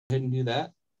ahead and do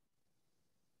that.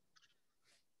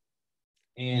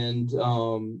 And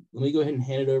let me go ahead and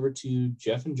hand it over to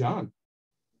Jeff and John.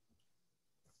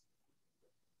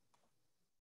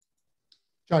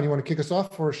 John, you want to kick us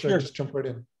off, or should I just jump right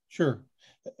in? Sure.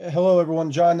 Hello,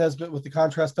 everyone. John Nesbitt with the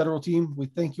Contrast Federal Team. We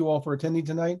thank you all for attending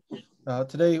tonight.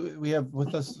 Today, we have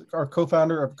with us our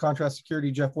co-founder of Contrast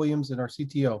Security, Jeff Williams, and our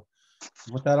CTO.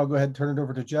 With that, I'll go ahead and turn it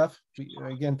over to Jeff.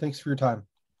 Again, thanks for your time.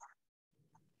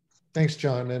 Thanks,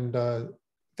 John. And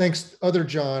thanks, other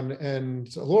John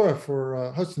and Laura,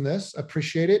 for hosting this. I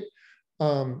appreciate it.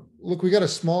 Look, we got a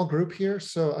small group here,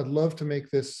 so I'd love to make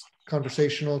this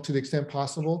conversational to the extent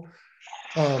possible.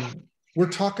 We're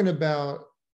talking about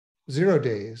 0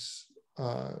 days,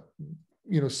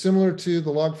 similar to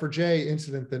the Log4j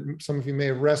incident that some of you may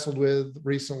have wrestled with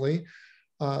recently.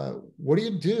 What do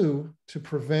you do to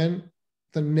prevent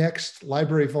the next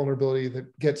library vulnerability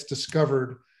that gets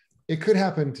discovered? It could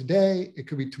happen today, it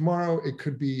could be tomorrow, it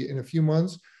could be in a few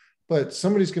months, but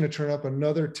somebody's going to turn up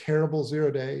another terrible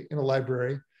 0 day in a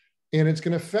library, and it's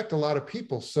going to affect a lot of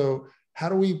people. So how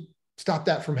do we stop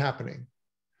that from happening?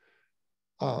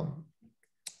 I'll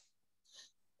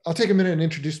take a minute and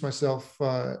introduce myself.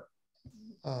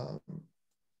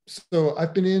 So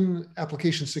I've been in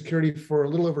application security for a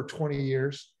little over 20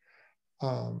 years.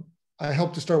 I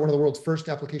helped to start one of the world's first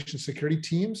application security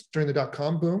teams during the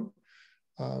dot-com boom.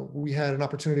 We had an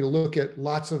opportunity to look at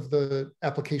lots of the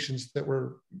applications that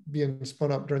were being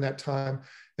spun up during that time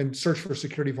and search for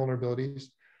security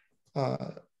vulnerabilities.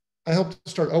 I helped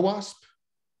start OWASP.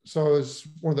 So I was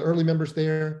one of the early members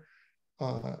there.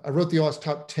 I wrote the OWASP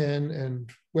Top 10 and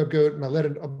WebGoat, and I led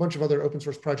a bunch of other open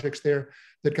source projects there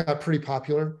that got pretty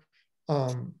popular.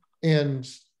 And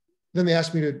then they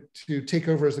asked me to take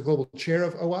over as the global chair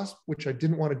of OWASP, which I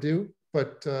didn't want to do,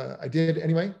 but I did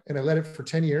anyway, and I led it for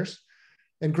 10 years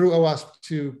and grew OWASP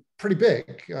to pretty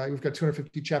big. We've got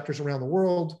 250 chapters around the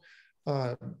world,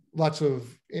 lots of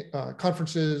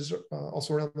conferences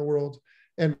also around the world,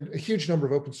 and a huge number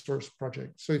of open source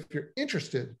projects. So if you're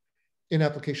interested in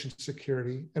application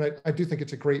security, and I do think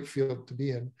it's a great field to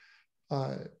be in,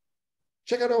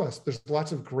 check out OWASP. There's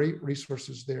lots of great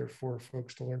resources there for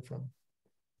folks to learn from.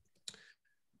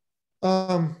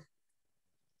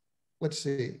 Let's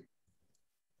see.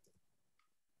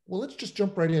 Well, let's just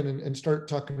jump right in and start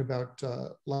talking about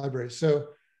libraries. So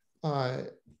the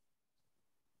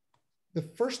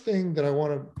first thing that I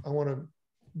want to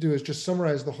do is just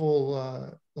summarize the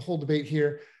whole debate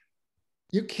here.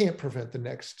 You can't prevent the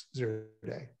next 0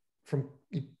 day from,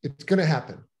 it's going to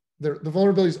happen. The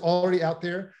vulnerability is already out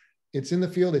there. It's in the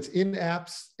field, it's in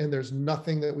apps, and there's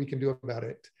nothing that we can do about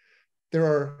it. There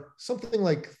are something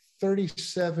like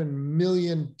 37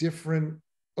 million different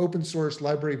open source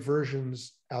library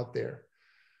versions out there.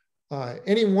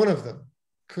 Any one of them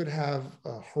could have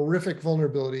a horrific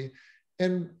vulnerability,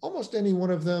 and almost any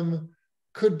one of them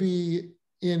could be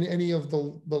in any of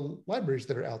the libraries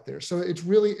that are out there. So it's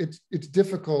really, it's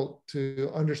difficult to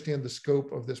understand the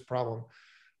scope of this problem.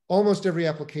 Almost every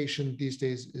application these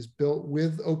days is built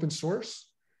with open source.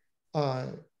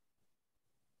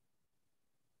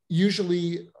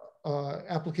 Usually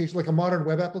application, like a modern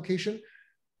web application,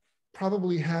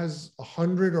 probably has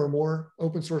 100 or more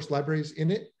open source libraries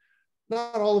in it.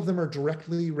 Not all of them are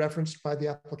directly referenced by the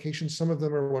application. Some of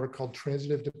them are what are called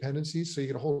transitive dependencies. So you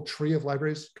get a whole tree of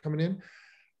libraries coming in.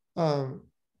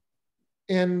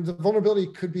 And the vulnerability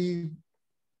could be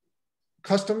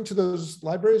custom to those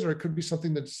libraries, or it could be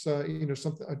something that's a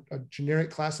generic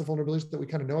class of vulnerabilities that we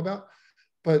kind of know about.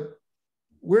 But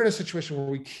we're in a situation where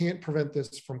we can't prevent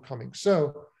this from coming.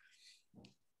 So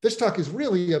this talk is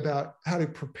really about how to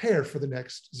prepare for the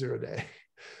next 0 day,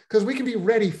 because we can be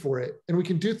ready for it and we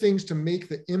can do things to make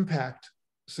the impact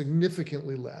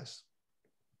significantly less.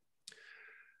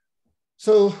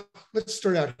 So let's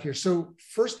start out here. So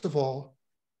first of all,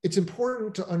 it's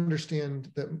important to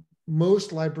understand that most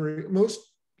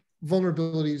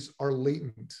vulnerabilities are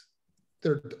latent.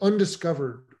 They're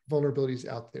undiscovered vulnerabilities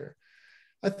out there.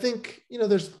 I think,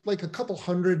 there's like a couple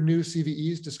hundred new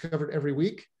CVEs discovered every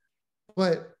week,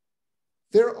 but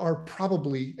there are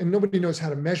probably, and nobody knows how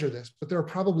to measure this, but there are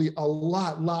probably a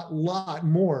lot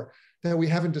more that we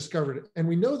haven't discovered. And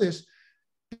we know this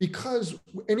because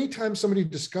anytime somebody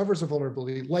discovers a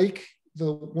vulnerability, like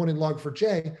the one in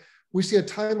Log4j, we see a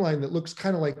timeline that looks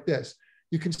kind of like this.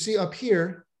 You can see up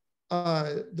here,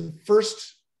 the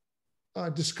first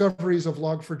discoveries of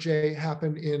Log4j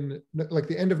happened in like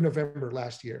the end of November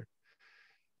last year.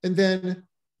 And then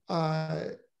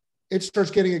it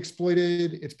starts getting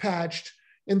exploited, it's patched.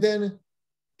 And then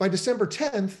by December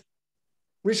 10th,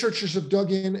 researchers have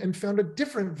dug in and found a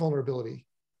different vulnerability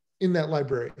in that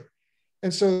library.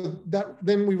 And so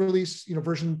then we release,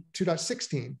 version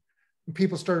 2.16. And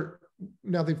people start,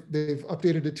 now they've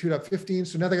updated to 2.15.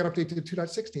 So now they got updated to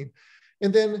 2.16.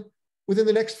 And then within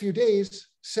the next few days,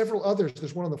 several others,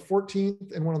 there's one on the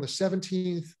 14th and one on the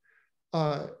 17th.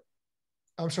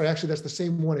 I'm sorry, actually that's the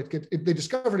same one. They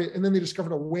discovered it, and then they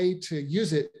discovered a way to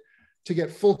use it to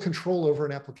get full control over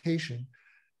an application.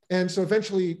 And so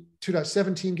eventually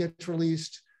 2.17 gets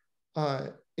released.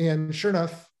 And sure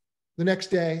enough, the next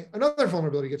day, another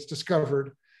vulnerability gets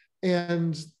discovered.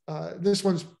 And this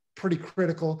one's pretty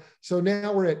critical. So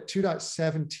now we're at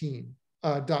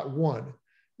 2.17.1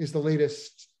 is the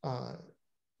latest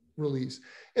release.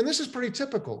 And this is pretty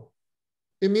typical.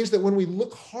 It means that when we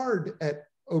look hard at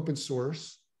open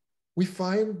source, we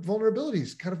find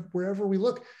vulnerabilities kind of wherever we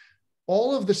look.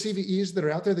 All of the CVEs that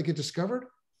are out there that get discovered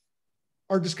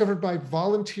are discovered by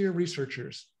volunteer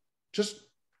researchers, just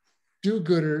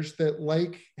do-gooders that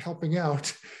like helping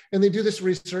out. And they do this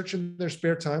research in their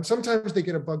spare time. Sometimes they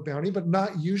get a bug bounty, but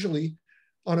not usually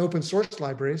on open source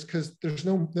libraries, because there's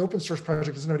no open source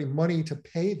project doesn't have any money to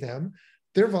pay them.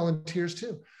 They're volunteers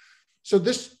too. So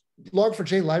this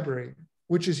Log4j library,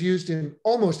 which is used in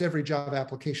almost every Java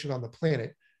application on the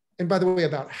planet, and by the way,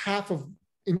 about half of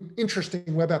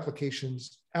interesting web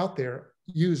applications out there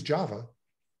use Java.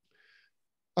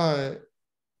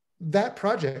 That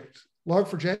project,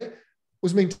 Log4j,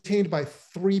 was maintained by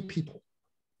 3 people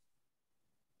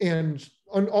and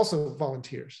also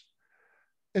volunteers.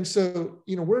 And so,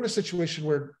 we're in a situation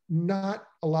where not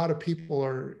a lot of people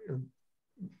are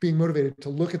being motivated to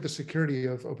look at the security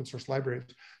of open source libraries.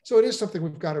 So it is something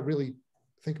we've got to really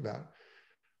think about.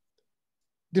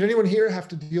 Did anyone here have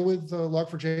to deal with the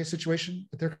Log4j situation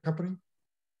at their company?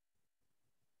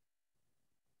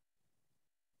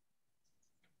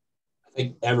 I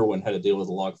think everyone had to deal with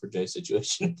the Log4j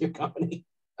situation at their company,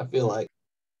 I feel like.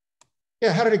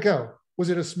 Yeah, how did it go? Was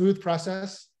it a smooth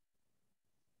process?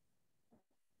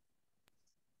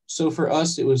 So for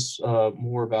us, it was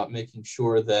more about making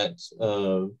sure that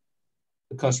the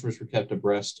customers were kept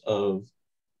abreast of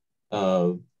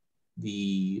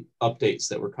the updates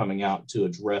that were coming out to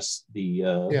address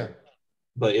the,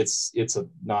 but it's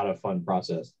not a fun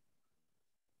process.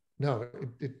 No,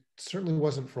 it certainly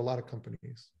wasn't for a lot of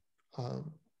companies.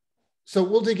 So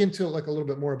we'll dig into like a little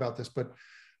bit more about this, but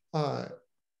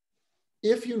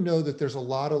if you know that there's a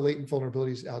lot of latent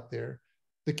vulnerabilities out there,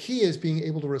 the key is being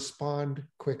able to respond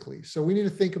quickly. So we need to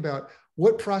think about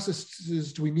what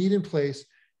processes do we need in place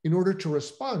in order to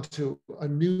respond to a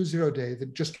new 0-day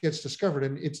that just gets discovered.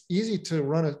 And it's easy to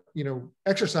run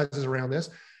exercises around this.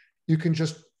 You can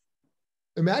just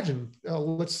imagine,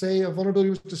 let's say a vulnerability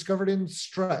was discovered in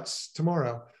struts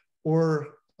tomorrow, or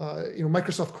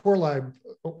Microsoft Core Lib,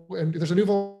 and there's a new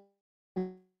vulnerability.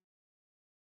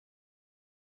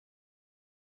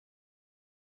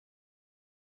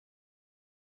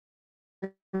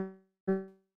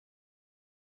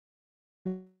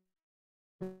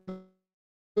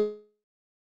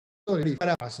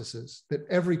 Processes that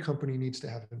every company needs to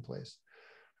have in place.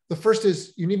 The first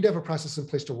is you need to have a process in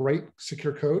place to write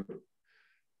secure code.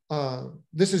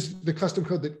 This is the custom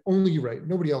code that only you write.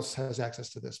 Nobody else has access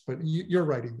to this, but you're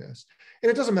writing this. And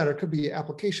it doesn't matter. It could be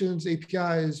applications,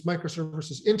 APIs,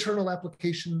 microservices, internal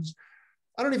applications.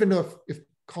 I don't even know if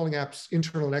calling apps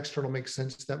internal and external makes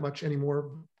sense that much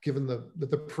anymore, given that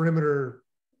the perimeter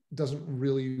doesn't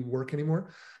really work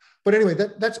anymore. But anyway,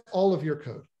 that's all of your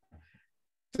code.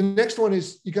 The next one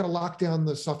is you got to lock down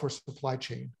the software supply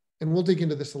chain. And we'll dig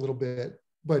into this a little bit,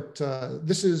 but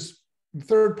this is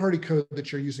third-party code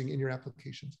that you're using in your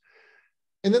applications.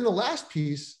 And then the last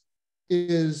piece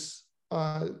is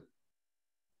how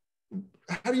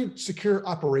do you secure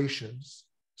operations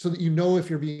so that you know if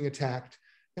you're being attacked,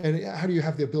 and how do you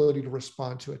have the ability to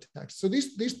respond to attacks? So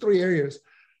these 3 areas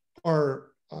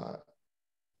are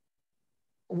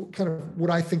kind of what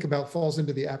I think about falls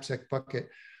into the AppSec bucket.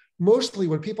 Mostly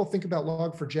when people think about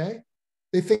Log4j,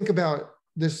 they think about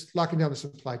this locking down the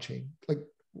supply chain. Like,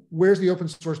 where's the open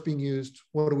source being used?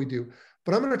 What do we do?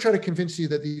 But I'm going to try to convince you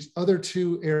that these other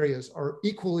 2 areas are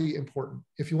equally important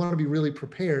if you want to be really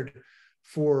prepared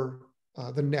for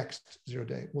the next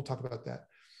 0-day. We'll talk about that.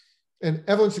 And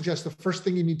Evelyn suggests the first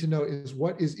thing you need to know is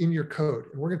what is in your code.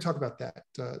 And we're going to talk about that.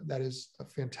 That is a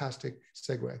fantastic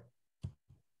segue.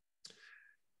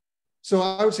 So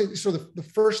I would say, so the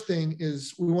first thing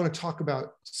is we want to talk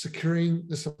about securing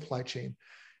the supply chain.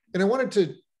 And I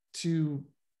wanted to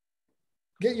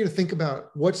get you to think about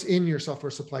what's in your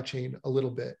software supply chain a little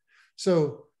bit.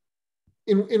 So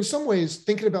in some ways,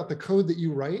 thinking about the code that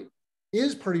you write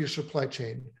is part of your supply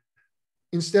chain.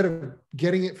 Instead of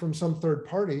getting it from some third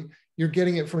party, you're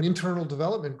getting it from an internal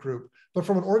development group. But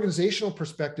from an organizational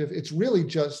perspective, it's really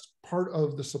just part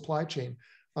of the supply chain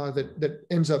that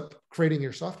ends up creating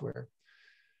your software.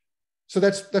 So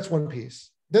that's one piece.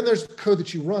 Then there's code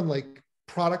that you run, like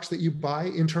products that you buy,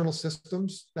 internal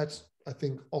systems. That's, I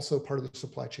think, also part of the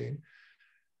supply chain.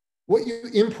 What you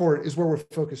import is where we're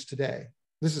focused today.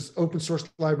 This is open source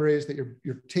libraries that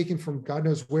you're taking from God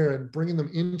knows where and bringing them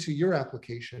into your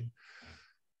application.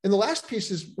 And the last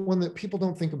piece is one that people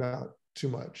don't think about too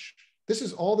much. This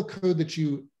is all the code that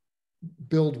you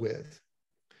build with.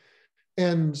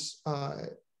 And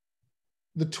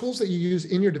the tools that you use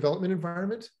in your development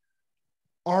environment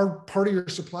are part of your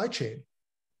supply chain.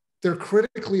 They're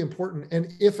critically important.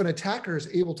 And if an attacker is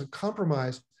able to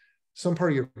compromise some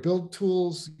part of your build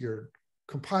tools, your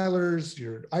compilers,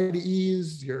 your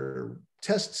IDEs, your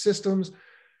test systems,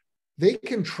 they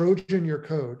can Trojan your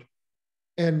code,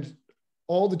 and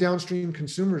all the downstream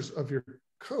consumers of your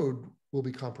code will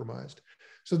be compromised.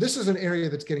 So this is an area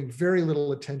that's getting very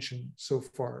little attention so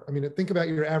far. I mean, think about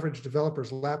your average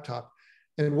developer's laptop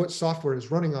and what software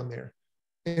is running on there.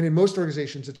 And in most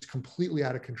organizations, it's completely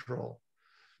out of control.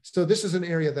 So this is an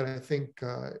area that I think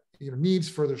needs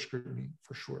further scrutiny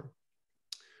for sure.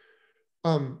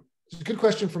 It's a good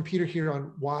question from Peter here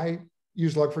on why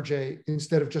use log4j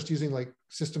instead of just using like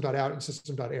system.out and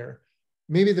system.error.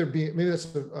 Maybe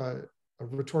that's a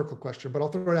rhetorical question, but I'll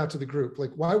throw it out to the group.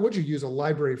 Like, why would you use a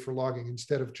library for logging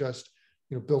instead of just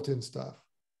built-in stuff?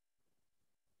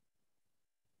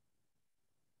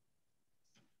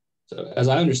 So as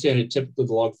I understand it, typically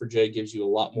the log4j gives you a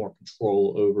lot more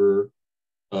control over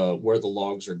where the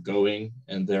logs are going,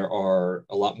 and there are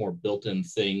a lot more built-in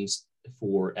things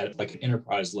for at like an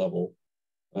enterprise level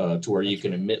to where you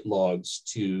can emit logs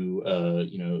to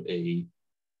a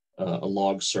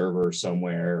log server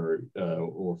somewhere,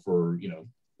 or for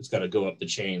it's got to go up the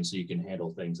chain so you can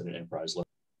handle things at an enterprise level.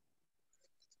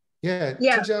 Yeah, it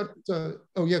turns out.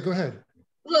 Oh yeah, go ahead.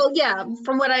 Well, yeah,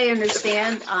 from what I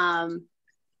understand,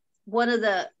 one of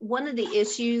the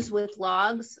issues with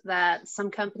logs that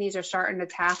some companies are starting to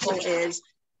tackle is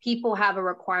people have a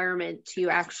requirement to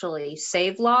actually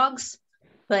save logs,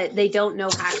 but they don't know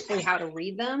actually how to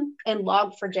read them. And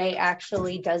log4j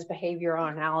actually does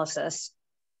behavioral analysis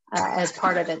as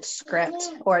part of its script,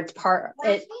 or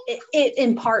it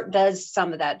in part does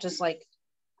some of that, just like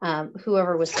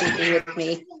whoever was speaking with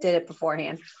me did it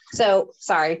beforehand. So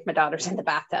sorry, my daughter's in the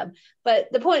bathtub.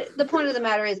 But the point of the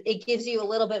matter is it gives you a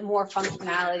little bit more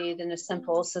functionality than a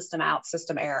simple system out,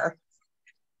 system error.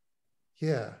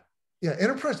 Yeah.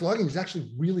 Enterprise logging is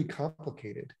actually really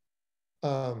complicated.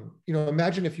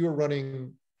 Imagine if you were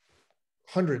running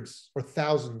hundreds or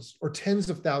thousands or tens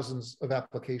of thousands of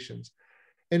applications.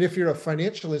 And if you're a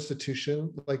financial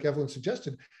institution, like Evelyn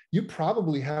suggested, you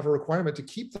probably have a requirement to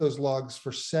keep those logs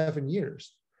for 7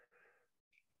 years.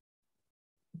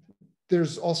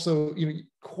 There's also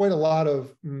quite a lot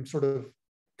of sort of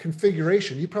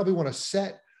configuration. You probably want to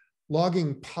set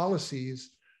logging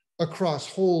policies across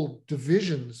whole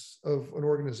divisions of an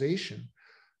organization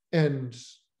and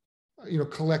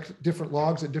collect different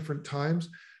logs at different times.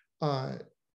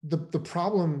 The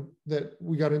problem that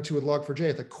we got into with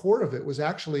log4j at the core of it was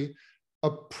actually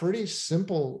a pretty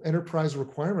simple enterprise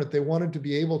requirement. They wanted to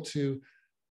be able to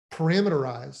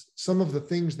parameterize some of the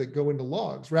things that go into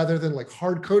logs rather than like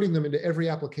hard coding them into every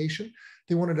application.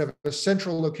 They wanted to have a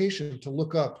central location to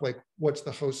look up, like what's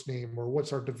the host name or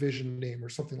what's our division name or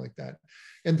something like that.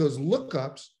 And those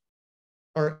lookups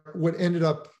are what ended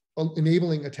up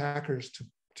enabling attackers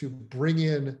to bring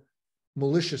in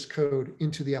malicious code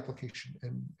into the application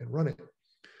and run it.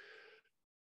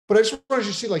 But I just wanted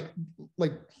you to see like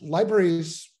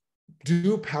libraries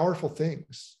do powerful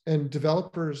things, and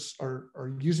developers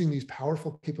are using these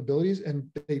powerful capabilities, and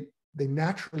they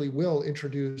naturally will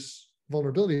introduce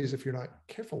vulnerabilities if you're not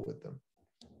careful with them.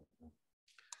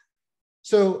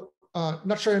 So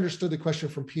not sure I understood the question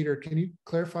from Peter. Can you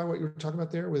clarify what you were talking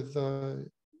about there with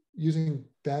using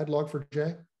bad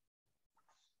log4j?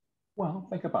 Well,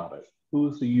 think about it.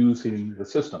 Who's using the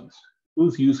systems?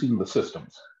 Who's using the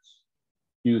systems?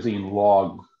 Using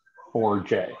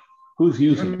log4j. Who's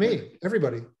using me?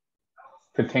 Everybody.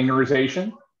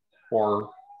 Containerization, or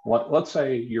let's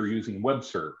say you're using web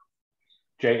server,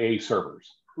 JA servers.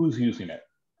 Who's using it?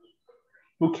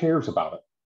 Who cares about it?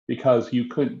 Because you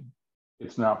couldn't.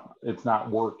 It's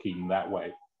not working that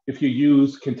way. If you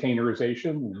use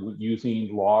containerization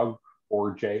using log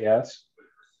or JS.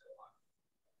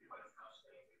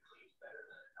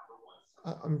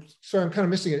 I'm sorry, I'm kind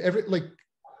of missing it.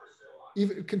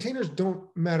 Even containers don't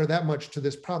matter that much to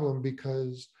this problem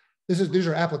because these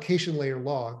are application layer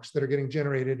logs that are getting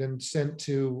generated and sent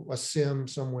to a SIM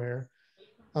somewhere.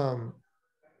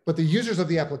 But the users of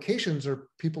the applications are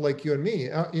people like you and me.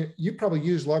 You probably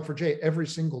use Log4j every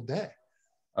single day.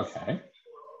 Okay.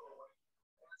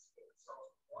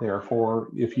 Therefore,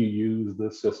 if you use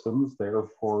the systems,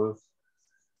 therefore,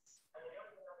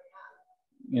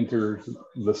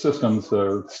 the systems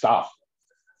stop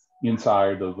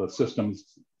inside of the systems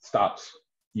stops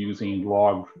using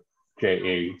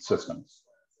Log4j systems.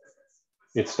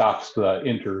 It stops the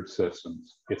inter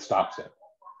systems. It stops it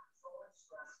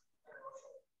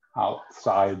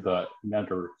outside the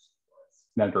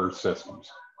netter systems.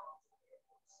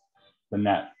 The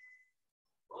net.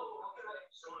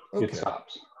 Okay. It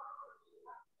stops.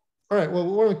 All right.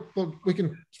 Well, we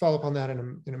can follow up on that in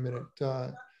a minute.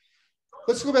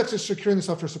 Let's go back to securing the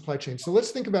software supply chain. So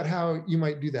let's think about how you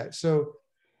might do that. So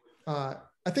I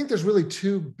think there's really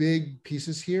two big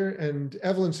pieces here, and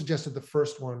Evelyn suggested the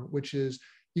first one, which is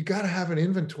you got to have an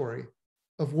inventory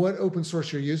of what open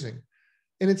source you're using.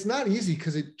 And it's not easy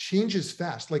because it changes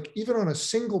fast. Like even on a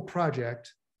single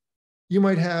project, you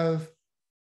might have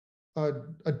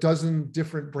a dozen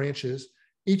different branches,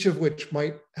 each of which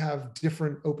might have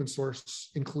different open source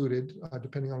included,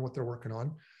 depending on what they're working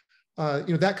on.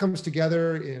 That comes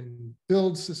together in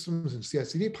build systems and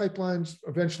CI/CD pipelines,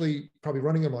 eventually probably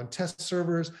running them on test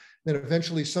servers. Then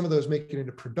eventually some of those make it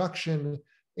into production.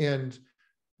 And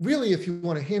really, if you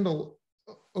want to handle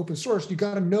open source, you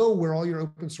got to know where all your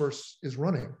open source is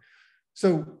running.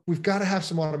 So we've got to have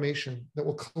some automation that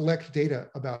will collect data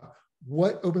about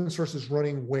what open source is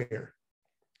running where.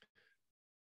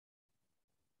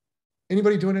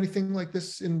 Anybody doing anything like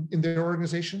this in their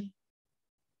organization?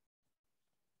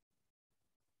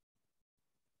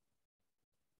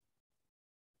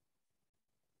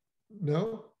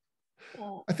 No?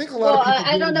 I think a lot of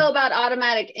people I don't know about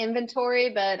automatic inventory,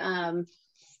 but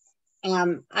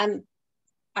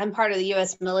I'm part of the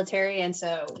U.S. military, and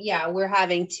so yeah, we're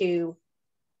having to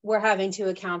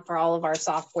account for all of our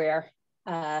software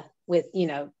with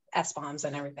SBOMs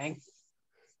and everything.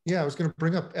 Yeah, I was going to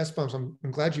bring up SBOMs.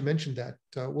 I'm glad you mentioned that.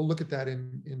 We'll look at that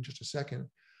in just a second.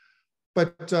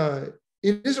 But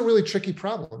it is a really tricky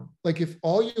problem. Like if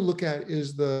all you look at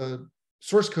is the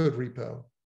source code repo,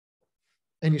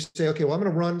 and you say, okay, well, I'm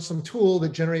going to run some tool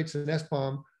that generates an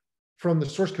SBOM from the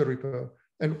source code repo.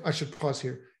 And I should pause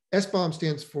here. SBOM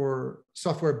stands for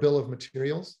Software Bill of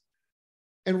Materials.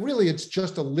 And really, it's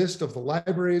just a list of the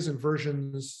libraries and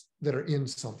versions that are in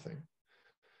something.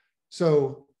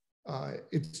 So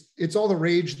it's all the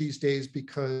rage these days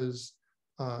because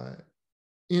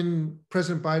in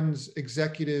President Biden's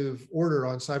executive order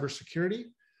on cybersecurity,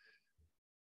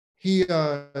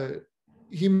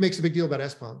 he makes a big deal about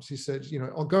SBOMs. He said,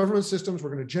 all government systems,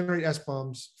 we're going to generate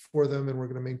SBOMs for them, and we're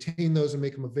going to maintain those and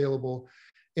make them available.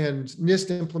 And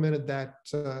NIST implemented that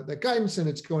guidance, and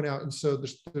it's going out. And so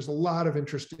there's a lot of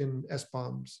interest in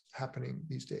SBOMs happening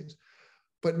these days.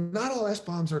 But not all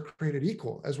SBOMs are created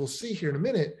equal, as we'll see here in a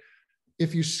minute.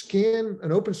 If you scan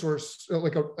an open source,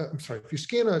 if you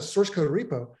scan a source code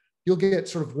repo, you'll get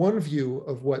sort of one view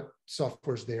of what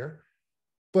software's there,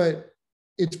 but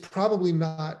it's probably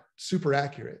not super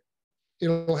accurate.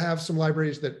 It'll have some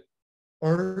libraries that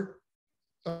aren't,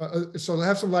 so they'll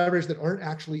have some libraries that aren't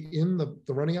actually in the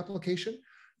running application,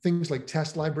 things like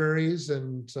test libraries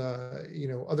and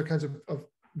other kinds of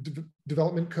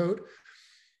development code.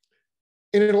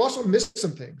 And it'll also miss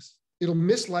some things. It'll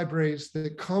miss libraries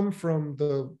that come from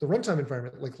the runtime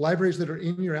environment, like libraries that are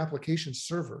in your application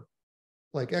server,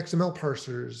 like XML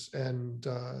parsers and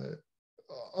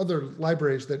other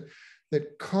libraries that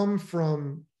come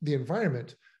from the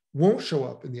environment won't show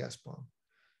up in the SBOM.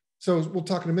 So we'll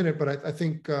talk in a minute, but I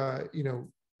think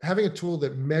having a tool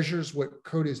that measures what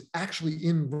code is actually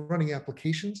in running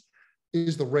applications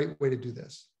is the right way to do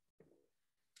this.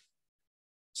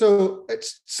 So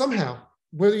it's somehow,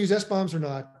 whether you use SBOMs or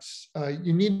not,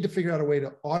 you need to figure out a way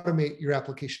to automate your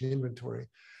application inventory.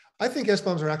 I think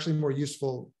SBOMs are actually more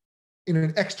useful in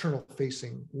an external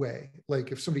facing way.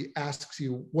 Like if somebody asks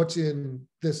you what's in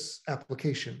this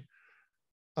application,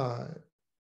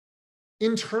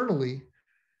 internally,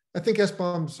 I think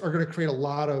SBOMs are going to create a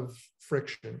lot of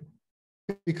friction,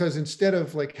 because instead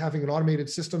of like having an automated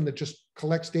system that just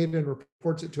collects data and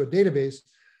reports it to a database,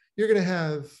 you're going to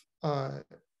have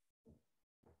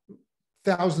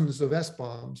thousands of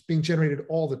SBOMs being generated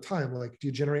all the time. Like, do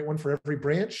you generate one for every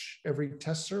branch, every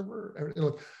test server?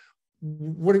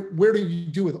 Where do you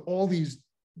do with all these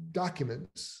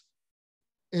documents?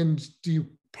 And do you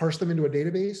parse them into a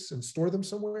database and store them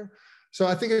somewhere? So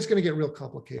I think it's going to get real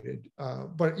complicated.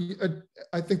 But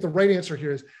I think the right answer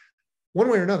here is, one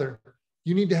way or another,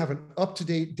 you need to have an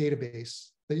up-to-date database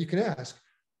that you can ask.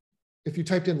 If you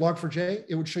typed in log4j,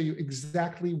 it would show you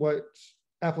exactly what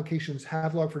applications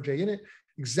have log4j in it,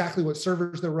 exactly what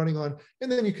servers they're running on,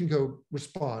 and then you can go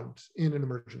respond in an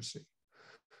emergency.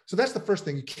 So that's the first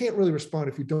thing. You can't really respond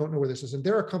if you don't know where this is. And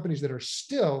there are companies that are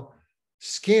still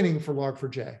scanning for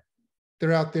log4j.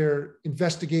 They're out there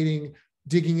investigating,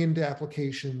 digging into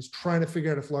applications, trying to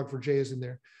figure out if log4j is in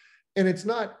there. And it's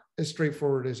not as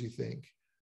straightforward as you think.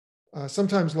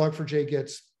 Sometimes log4j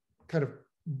gets kind of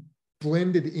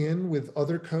blended in with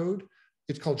other code.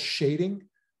 It's called shading.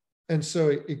 And so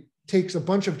it takes a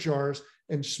bunch of jars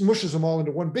and smushes them all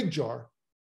into one big jar.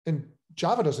 And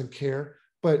Java doesn't care,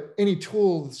 but any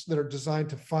tools that are designed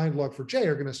to find log4j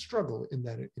are going to struggle in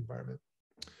that environment.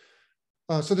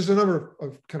 So there's a number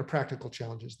of kind of practical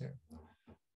challenges there.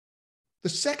 The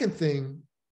second thing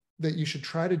that you should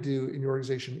try to do in your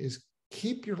organization is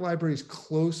keep your libraries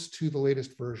close to the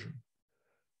latest version.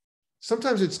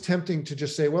 Sometimes it's tempting to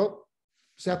just say, well,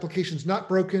 this application's not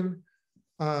broken,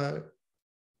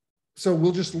 so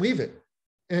we'll just leave it.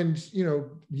 And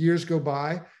years go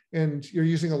by and you're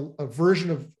using a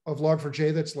version of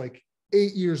log4j that's like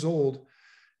 8 years old,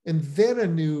 and then a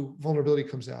new vulnerability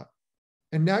comes out.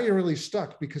 And now you're really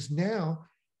stuck because now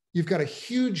you've got a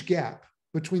huge gap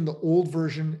between the old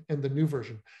version and the new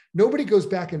version. Nobody goes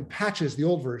back and patches the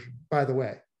old version, by the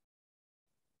way.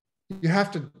 You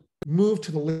have to move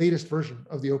to the latest version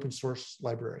of the open source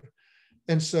library.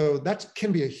 And so that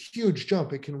can be a huge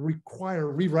jump. It can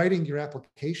require rewriting your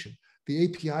application. The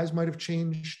APIs might have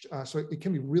changed, so it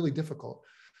can be really difficult.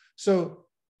 So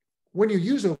when you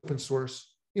use open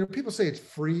source, people say it's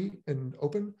free and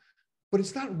open, but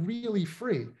it's not really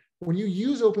free. When you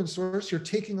use open source, you're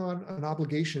taking on an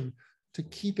obligation to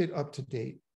keep it up to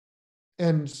date.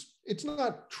 And it's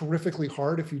not terrifically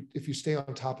hard if you stay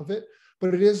on top of it,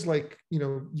 but it is like,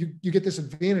 you get this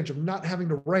advantage of not having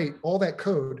to write all that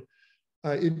code.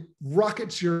 It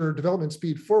rockets your development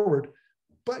speed forward,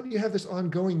 but you have this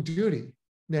ongoing duty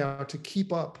now to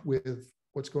keep up with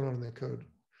what's going on in that code.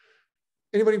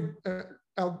 Anybody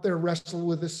out there wrestle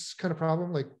with this kind of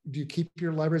problem? Like, do you keep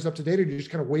your libraries up to date, or do you just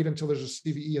kind of wait until there's a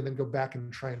CVE and then go back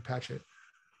and try and patch it?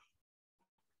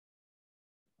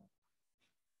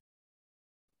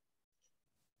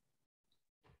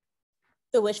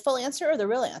 The wishful answer or the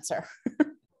real answer?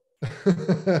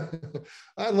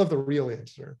 I love the real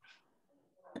answer.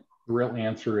 The real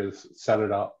answer is set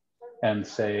it up and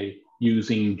say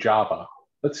using Java.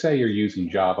 Let's say you're using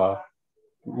Java,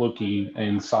 looking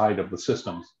inside of the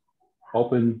systems,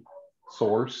 open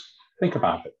source. Think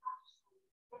about it.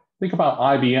 Think about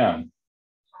IBM.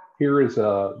 Here is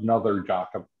another job.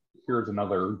 Here's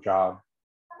another job.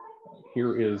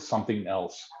 Here is something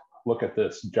else. Look at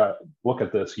this. Look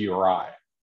at this URI.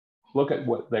 Look at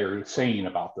what they're saying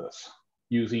about this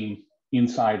using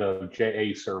inside of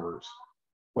JA servers,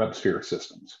 WebSphere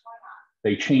systems.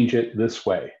 They change it this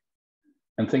way.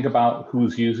 And think about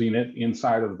who's using it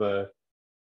inside of the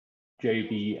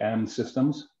JVM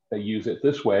systems. They use it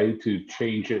this way to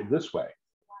change it this way.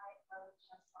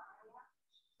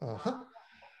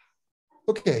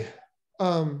 Okay.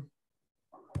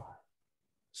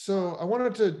 So I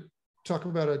wanted to talk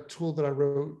about a tool that I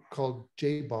wrote called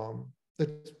SBOM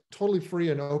that's totally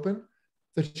free and open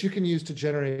that you can use to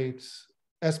generate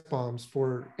SBOMs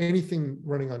for anything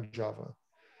running on Java.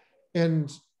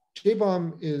 And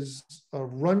SBOM is a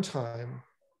runtime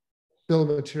bill of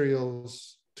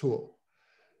materials tool.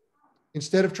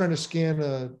 Instead of trying to scan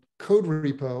a code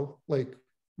repo like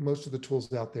most of the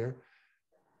tools out there,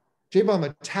 SBOM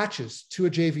attaches to a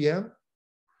JVM,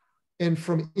 and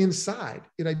from inside,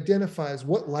 it identifies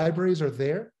what libraries are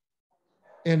there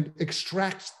and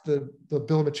extracts the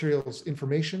bill of materials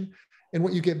information. And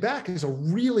what you get back is a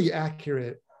really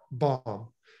accurate BOM.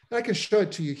 And I can show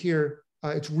it to you here.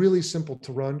 It's really simple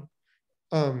to run.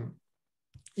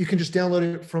 You can just download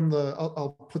it from the,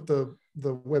 I'll put the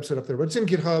website up there, but it's in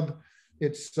GitHub.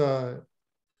 It's in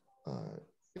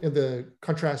the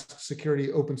Contrast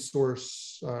Security open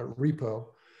source repo.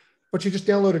 But you just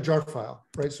download a jar file,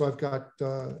 right? So I've got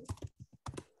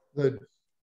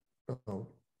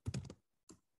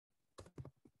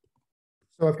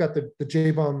So I've got the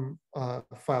JBOM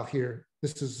file here.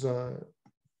 This is,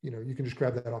 you can just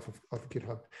grab that off of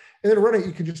GitHub. And then to run it,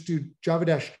 you can just do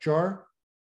java-jar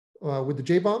with the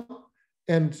JBOM.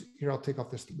 And here, I'll take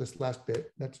off this last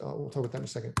bit. We'll talk about that in a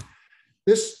second.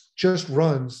 This just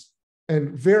runs,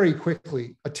 and very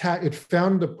quickly, it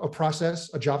found a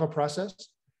process, a Java process,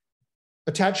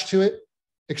 attached to it,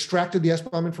 extracted the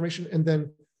SBOM information, and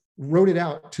then wrote it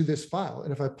out to this file.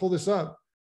 And if I pull this up,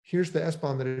 here's the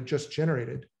SBOM that it just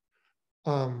generated.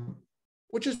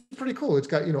 which is pretty cool. It's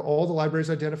got, all the libraries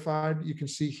identified. You can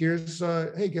see here's,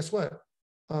 hey, guess what?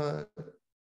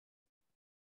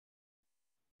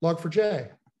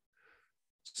 Log4j.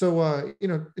 So,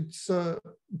 it's a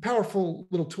powerful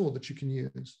little tool that you can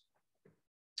use.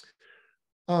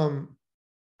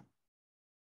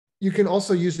 You can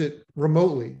also use it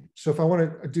remotely. So if I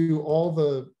want to do all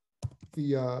the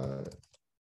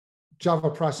Java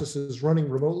processes running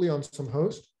remotely on some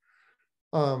host,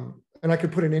 and I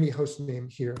could put in any host name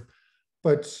here,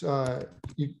 but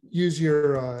you use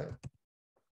your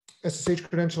SSH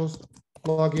credentials,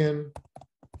 log in.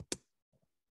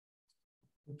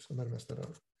 Oops, I might have messed that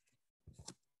up.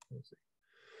 Let's see.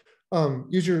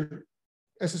 Use your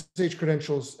SSH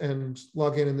credentials and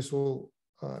log in, and this will,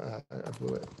 I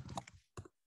blew it.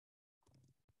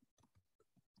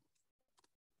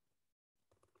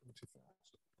 Too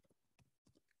fast.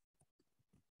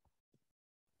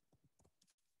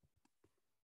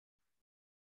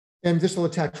 And this will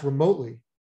attach remotely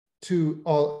to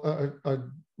a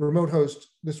remote host.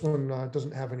 This one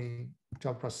doesn't have any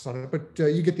Java process on it, but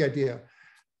you get the idea.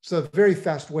 It's a very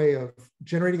fast way of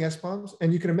generating SBOMs,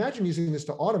 and you can imagine using this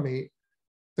to automate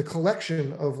the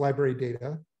collection of library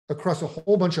data across a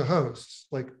whole bunch of hosts,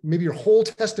 like maybe your whole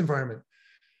test environment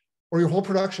or your whole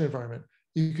production environment.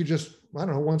 You could just, I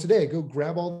don't know, once a day, go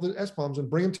grab all the SBOMs and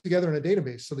bring them together in a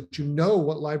database so that you know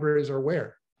what libraries are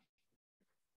where.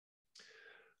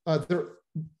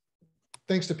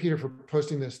 Thanks to Peter for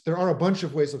posting this. There are a bunch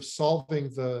of ways of solving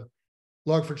the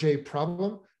Log4j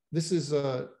problem. This is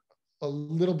a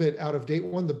little bit out of date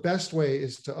one. The best way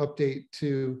is to update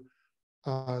to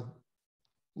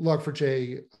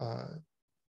Log4j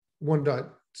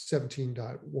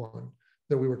 1.17.1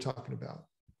 that we were talking about.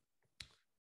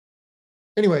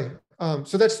 Anyway,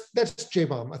 so that's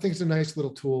JBOM. I think it's a nice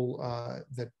little tool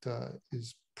that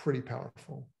is pretty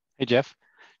powerful. Hey, Jeff.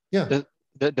 Yeah.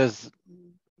 Does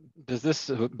this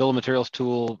bill of materials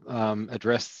tool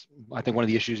address, I think, one of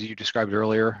the issues you described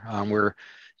earlier, where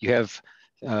you have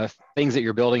things that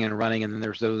you're building and running, and then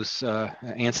there's those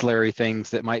ancillary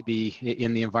things that might be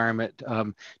in the environment?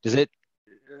 Does it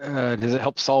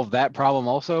help solve that problem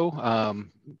also?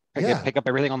 Pick up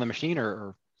everything on the machine,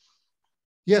 or?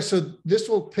 Yeah, so this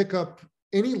will pick up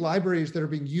any libraries that are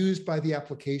being used by the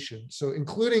application. So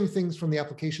including things from the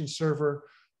application server,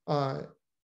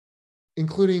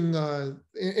 including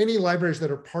any libraries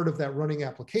that are part of that running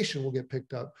application will get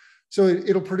picked up. So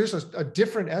it'll produce a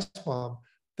different SBOM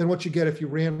than what you get if you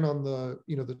ran on the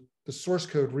source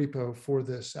code repo for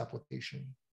this application.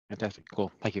 Fantastic,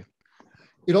 cool, thank you.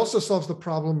 It also solves the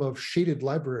problem of shaded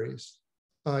libraries.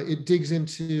 It digs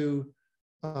into,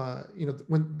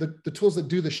 when the tools that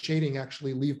do the shading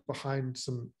actually leave behind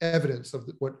some evidence of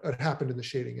what had happened in the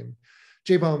shading, and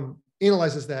JBOM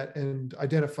analyzes that and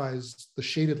identifies the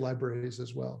shaded libraries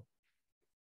as well.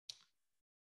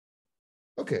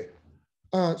 Okay,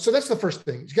 so that's the first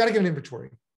thing. You got to get an inventory.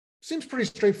 Seems pretty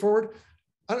straightforward.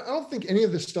 I don't think any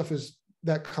of this stuff is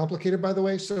that complicated, by the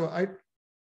way. So I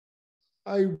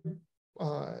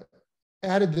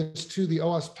added this to the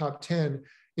OWASP Top 10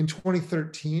 in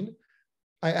 2013.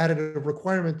 I added a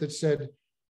requirement that said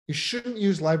you shouldn't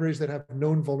use libraries that have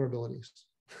known vulnerabilities,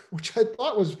 which I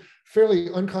thought was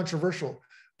fairly uncontroversial,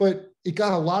 but it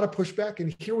got a lot of pushback.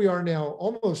 And here we are now,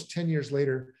 almost 10 years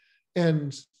later.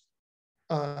 And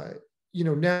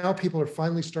now people are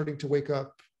finally starting to wake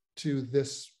up to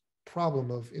this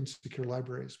problem of insecure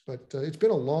libraries, but it's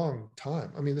been a long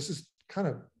time. I mean, this is kind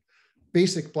of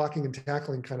basic blocking and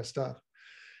tackling kind of stuff.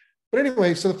 But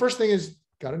anyway, so the first thing is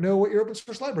got to know what your open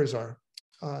source libraries are.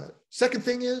 Second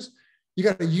thing is you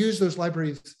got to use those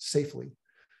libraries safely.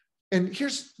 And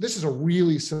this is a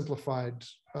really simplified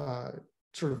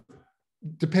sort of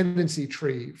dependency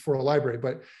tree for a library,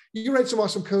 but you write some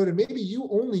awesome code and maybe you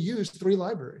only use 3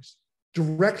 libraries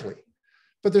directly,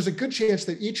 but there's a good chance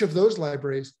that each of those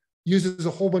libraries uses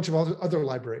a whole bunch of other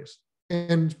libraries,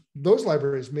 and those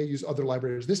libraries may use other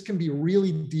libraries. This can be a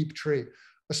really deep tree,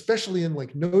 especially in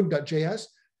like node.js.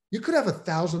 You could have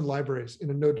 1,000 libraries in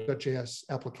a node.js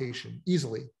application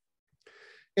easily.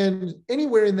 And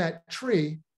anywhere in that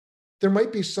tree, there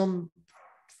might be some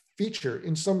feature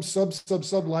in some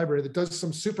sub library that does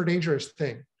some super dangerous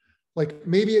thing. Like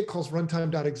maybe it calls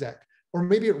runtime.exec, or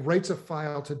maybe it writes a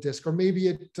file to disk, or maybe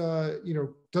it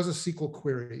does a SQL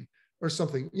query or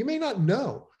something. You may not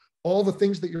know all the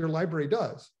things that your library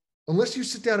does. Unless you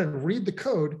sit down and read the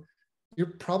code, you're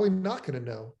probably not going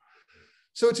to know.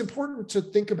 So it's important to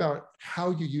think about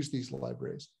how you use these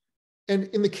libraries. And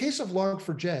in the case of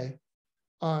Log4j,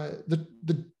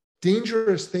 the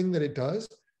dangerous thing that it does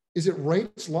is it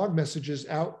writes log messages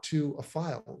out to a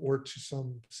file or to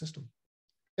some system.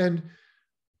 And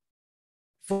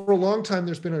For a long time,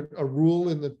 there's been a rule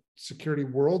in the security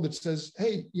world that says,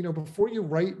 hey, before you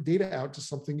write data out to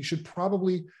something, you should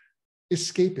probably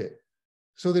escape it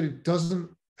so that it doesn't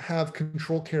have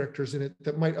control characters in it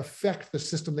that might affect the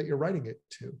system that you're writing it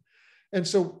to. And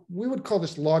so we would call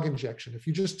this log injection. If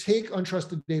you just take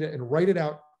untrusted data and write it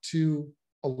out to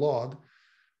a log,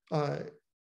 an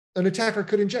attacker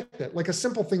could inject that. Like a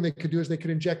simple thing they could do is they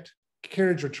could inject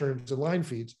carriage returns and line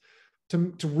feeds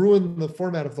to ruin the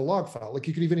format of the log file. Like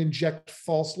you could even inject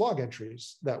false log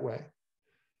entries that way,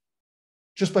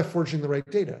 just by forging the right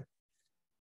data.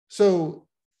 So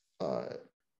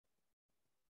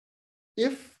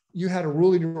if you had a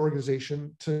rule in your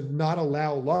organization to not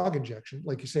allow log injection,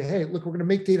 like you say, hey, look, we're going to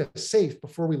make data safe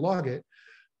before we log it,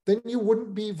 then you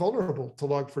wouldn't be vulnerable to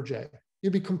Log4j.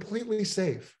 You'd be completely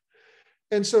safe.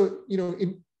 And so,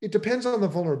 it depends on the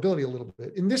vulnerability a little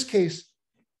bit. In this case,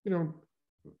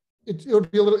 it's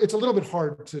a little bit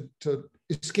hard to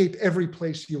escape every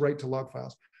place you write to log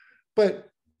files. But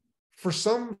for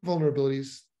some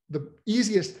vulnerabilities, the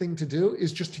easiest thing to do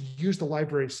is just to use the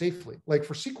library safely. Like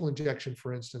for SQL injection,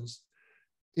 for instance,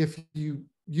 if you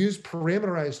use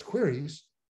parameterized queries,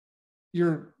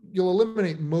 you'll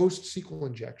eliminate most SQL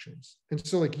injections. And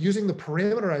so like using the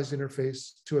parameterized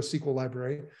interface to a SQL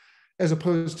library, as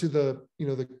opposed to the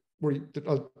SQL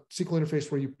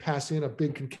interface where you pass in a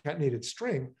big concatenated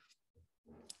string,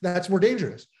 that's more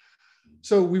dangerous.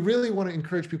 So we really want to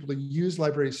encourage people to use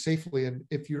libraries safely. And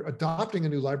if you're adopting a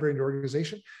new library in your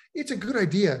organization, it's a good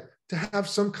idea to have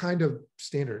some kind of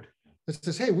standard that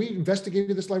says, hey, we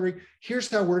investigated this library. Here's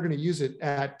how we're going to use it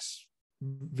at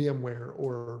VMware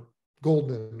or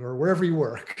Goldman or wherever you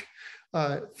work.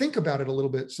 Think about it a little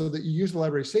bit so that you use the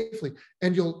library safely.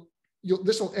 And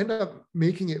this will end up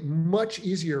making it much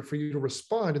easier for you to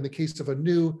respond in the case of a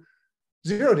new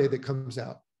 0-day that comes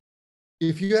out.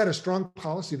 If you had a strong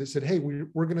policy that said, hey,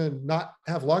 we're going to not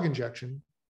have log injection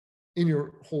in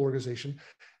your whole organization,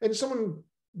 and someone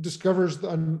discovers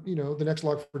the next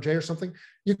Log4j or something,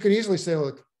 you could easily say,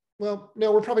 look, well,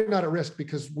 no, we're probably not at risk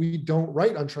because we don't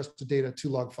write untrusted data to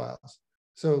log files.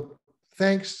 So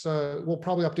thanks, we'll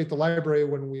probably update the library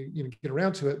when we get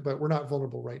around to it, but we're not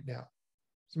vulnerable right now.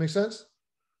 Does it make sense?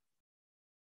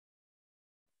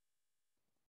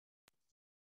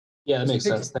 Yeah, that makes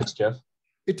sense. Thanks, Jeff.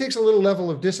 It takes a little level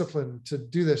of discipline to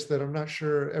do this that I'm not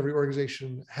sure every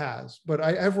organization has, but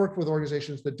I've worked with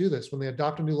organizations that do this. When they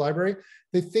adopt a new library,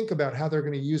 they think about how they're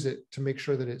going to use it to make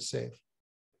sure that it's safe.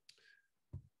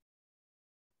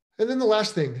 And then the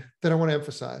last thing that I want to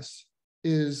emphasize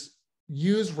is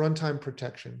use runtime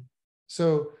protection.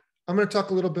 So I'm going to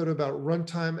talk a little bit about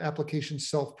runtime application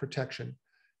self-protection.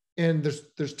 And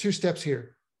there's two steps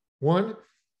here. One,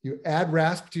 you add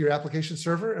RASP to your application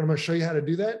server, and I'm going to show you how to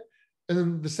do that. And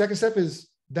then the second step is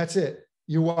that's it.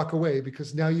 You walk away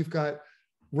because now you've got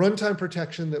runtime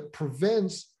protection that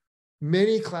prevents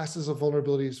many classes of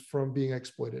vulnerabilities from being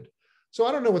exploited. So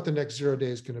I don't know what the next 0-day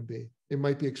is going to be. It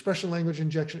might be expression language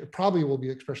injection. It probably will be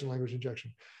expression language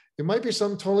injection. It might be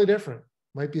something totally different.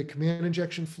 It might be a command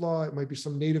injection flaw. It might be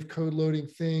some native code loading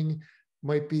thing. It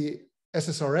might be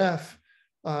SSRF.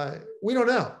 We don't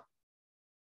know.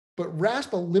 But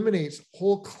RASP eliminates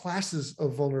whole classes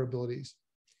of vulnerabilities.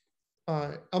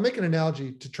 I'll make an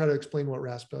analogy to try to explain what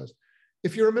RASP does.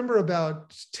 If you remember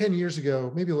about 10 years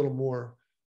ago, maybe a little more,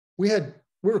 we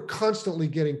were constantly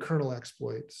getting kernel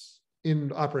exploits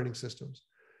in operating systems.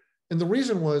 And the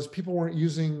reason was people weren't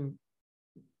using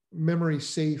memory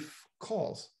safe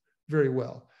calls very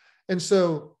well. And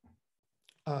so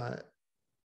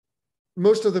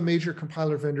most of the major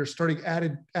compiler vendors started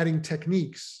adding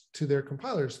techniques to their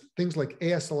compilers, things like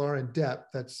ASLR and DEP,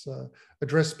 that's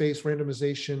address space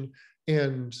randomization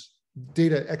and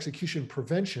data execution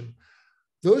prevention.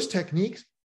 Those techniques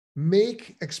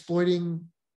make exploiting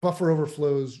buffer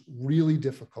overflows really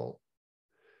difficult.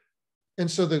 And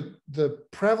so the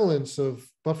prevalence of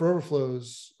buffer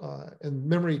overflows and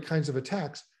memory kinds of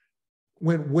attacks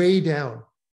went way down.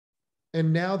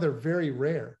 And now they're very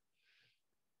rare.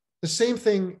 The same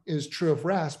thing is true of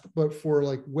RASP, but for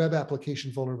like web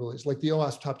application vulnerabilities, like the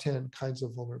OWASP top 10 kinds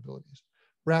of vulnerabilities.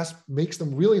 RASP makes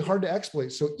them really hard to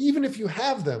exploit. So even if you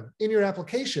have them in your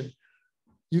application,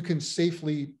 you can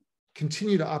safely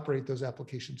continue to operate those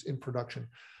applications in production.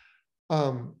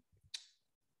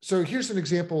 So here's an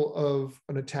example of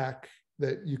an attack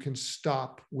that you can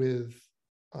stop with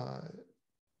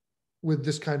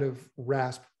this kind of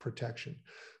RASP protection.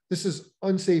 This is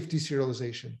unsafe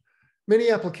deserialization. Many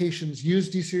applications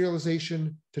use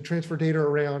deserialization to transfer data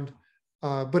around,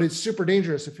 but it's super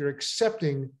dangerous if you're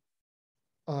accepting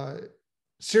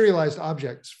serialized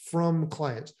objects from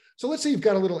clients. So let's say you've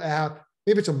got a little app,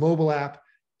 maybe it's a mobile app,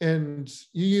 and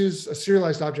you use a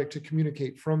serialized object to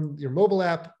communicate from your mobile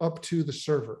app up to the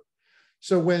server.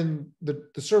 So when the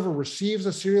server receives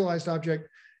a serialized object,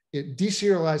 it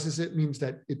deserializes it, means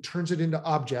that it turns it into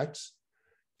objects,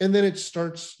 and then it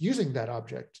starts using that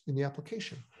object in the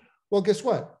application. Well, guess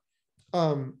what?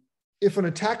 If an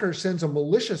attacker sends a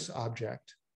malicious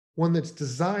object, one that's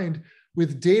designed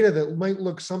with data that might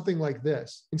look something like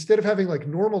this, instead of having like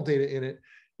normal data in it,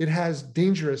 it has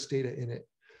dangerous data in it.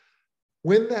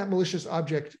 When that malicious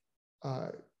object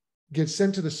gets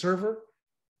sent to the server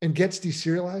and gets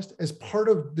deserialized, as part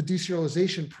of the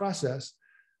deserialization process,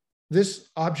 this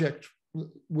object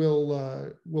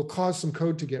will cause some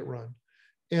code to get run.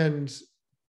 And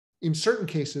in certain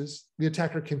cases, the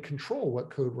attacker can control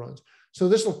what code runs. So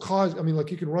this will cause, I mean,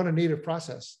 like you can run a native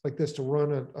process like this to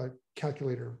run a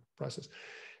calculator process.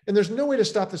 And there's no way to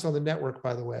stop this on the network,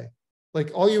 by the way.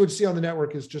 Like all you would see on the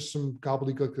network is just some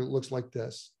gobbledygook that looks like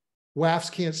this.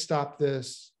 WAFs can't stop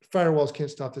this. Firewalls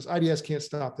can't stop this. IDS can't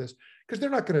stop this because they're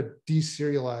not going to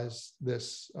deserialize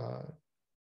this.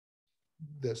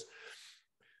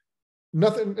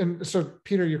 Nothing. And so,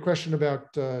 Peter, your question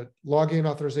about login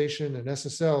authorization and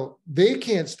SSL, they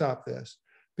can't stop this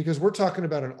because we're talking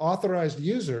about an authorized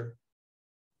user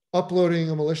uploading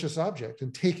a malicious object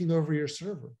and taking over your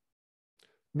server.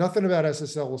 Nothing about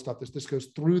SSL will stop this. This goes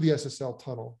through the SSL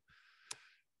tunnel.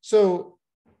 So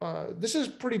this is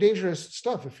pretty dangerous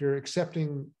stuff if you're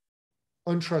accepting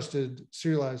untrusted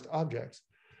serialized objects.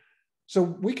 So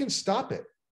we can stop it.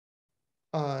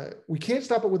 We can't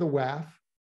stop it with a WAF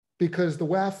because the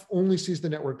WAF only sees the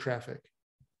network traffic.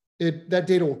 That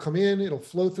data will come in, it'll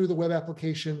flow through the web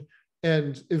application,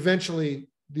 and eventually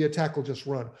the attack will just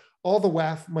run. All the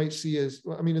WAF might see is,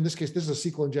 I mean, in this case, this is a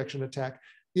SQL injection attack.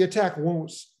 The attack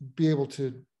won't be able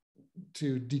to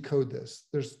decode this.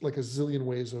 There's like a zillion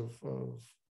ways of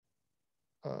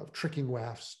tricking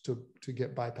WAFs to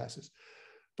get bypasses.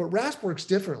 But RASP works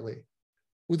differently.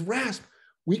 With RASP,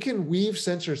 we can weave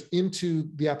sensors into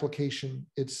the application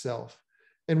itself.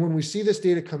 And when we see this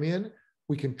data come in,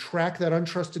 we can track that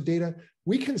untrusted data.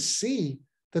 We can see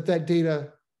that that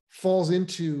data falls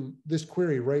into this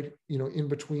query, right? In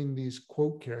between these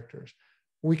quote characters.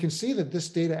 We can see that this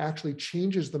data actually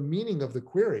changes the meaning of the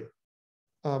query,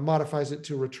 modifies it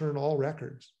to return all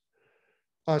records.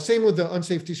 Same with the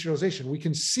unsafe deserialization. We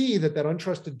can see that that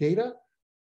untrusted data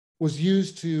was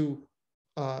used to,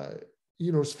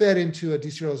 was fed into a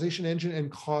deserialization engine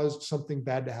and caused something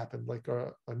bad to happen, like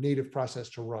a native process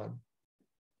to run.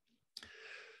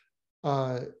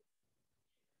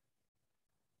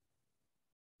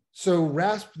 So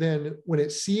RASP then, when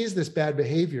it sees this bad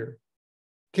behavior,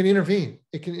 can intervene.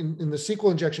 It can, in the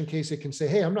SQL injection case, it can say,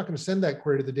 hey, I'm not going to send that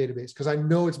query to the database because I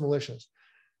know it's malicious.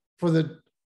 For the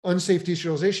unsafe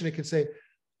deserialization, it can say,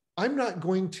 I'm not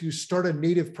going to start a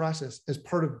native process as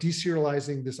part of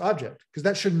deserializing this object because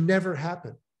that should never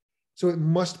happen. So it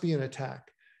must be an attack.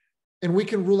 And we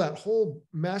can rule out whole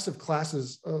massive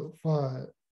classes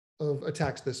of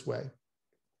attacks this way.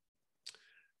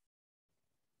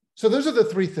 So those are the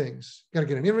three things. Got to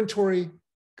get an inventory,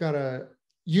 got to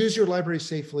use your library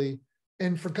safely,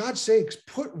 and for God's sakes,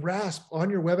 put RASP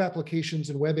on your web applications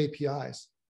and web APIs.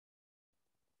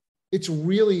 It's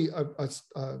really,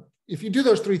 if you do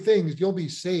those three things, you'll be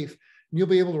safe and you'll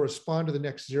be able to respond to the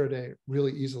next 0 day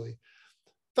really easily.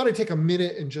 Thought I'd take a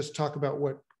minute and just talk about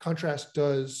what Contrast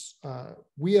does.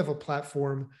 We have a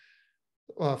platform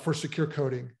for secure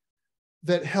coding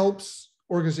that helps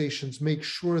organizations make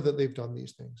sure that they've done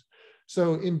these things.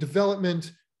 So in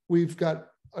development, we've got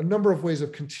a number of ways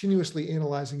of continuously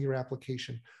analyzing your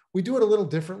application. We do it a little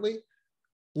differently.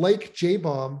 Like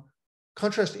SBOM,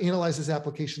 Contrast analyzes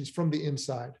applications from the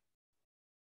inside.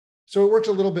 So it works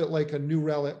a little bit like a New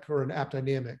Relic or an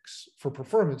AppDynamics for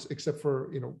performance, except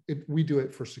for, we do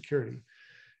it for security.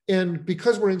 And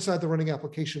because we're inside the running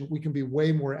application, we can be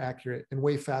way more accurate and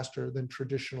way faster than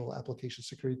traditional application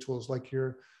security tools like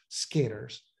your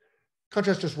scanners.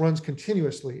 Contrast just runs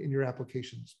continuously in your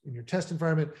applications, in your test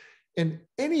environment, and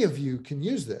any of you can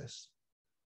use this.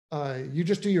 You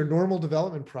just do your normal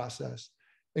development process,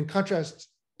 and Contrast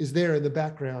is there in the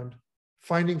background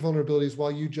finding vulnerabilities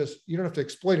while you don't have to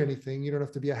exploit anything. You don't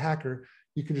have to be a hacker.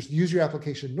 You can just use your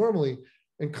application normally,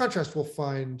 and Contrast will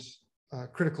find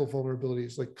critical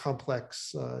vulnerabilities like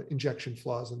complex injection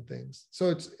flaws and things. So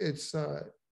it's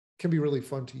can be really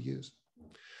fun to use.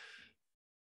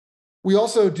 We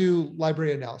also do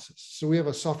library analysis. So we have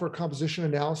a software composition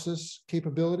analysis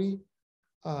capability.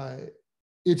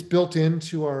 It's built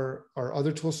into our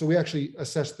other tools. So we actually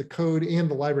assess the code and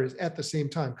the libraries at the same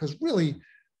time, because really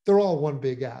they're all one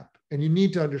big app, and you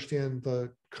need to understand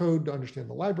the code to understand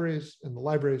the libraries and the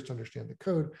libraries to understand the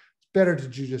code. It's better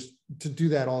to do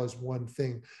that all as one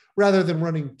thing rather than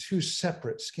running two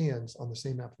separate scans on the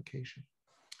same application.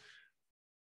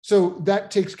 So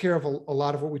that takes care of a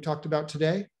lot of what we talked about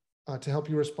today to help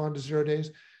you respond to 0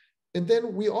 days. And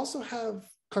then we also have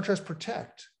Contrast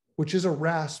Protect, which is a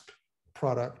RASP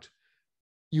product.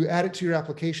 You add it to your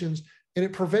applications and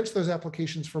it prevents those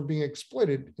applications from being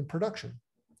exploited in production.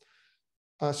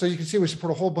 So you can see we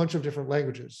support a whole bunch of different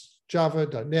languages: Java,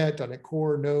 .NET, .NET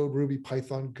Core, Node, Ruby,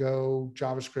 Python, Go,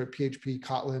 JavaScript, PHP,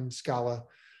 Kotlin, Scala.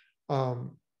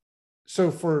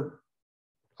 So for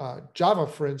Java,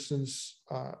 for instance,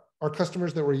 our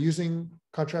customers that were using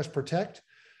Contrast Protect,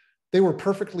 they were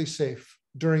perfectly safe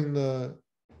during the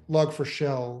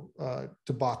Log4Shell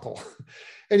debacle.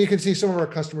 And you can see some of our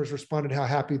customers responded how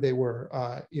happy they were.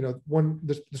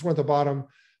 This one at the bottom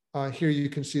here, you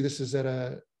can see this is at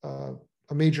a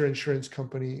major insurance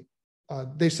company.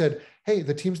 They said, hey,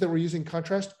 the teams that were using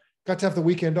Contrast got to have the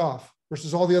weekend off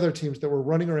versus all the other teams that were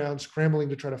running around scrambling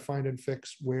to try to find and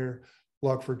fix where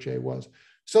Log4j was.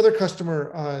 So their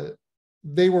customer,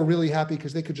 they were really happy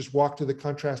because they could just walk to the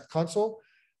Contrast console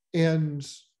and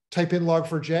type in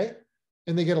Log4j,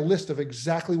 and they get a list of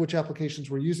exactly which applications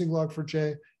were using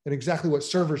Log4j and exactly what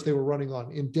servers they were running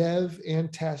on in dev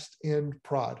and test and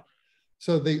prod.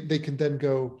 So they can then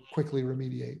go quickly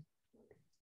remediate.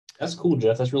 That's cool,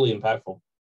 Jeff. That's really impactful.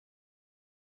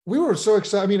 We were so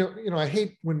excited. I mean, I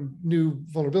hate when new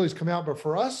vulnerabilities come out, but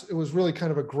for us, it was really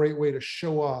kind of a great way to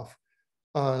show off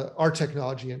our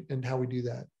technology and how we do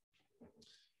that.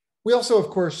 We also, of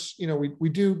course, we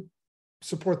do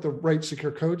support the write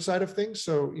secure code side of things.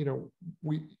 So,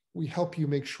 we help you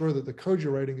make sure that the code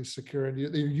you're writing is secure and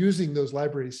you're using those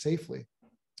libraries safely.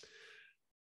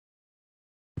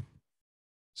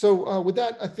 So with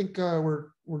that, I think we're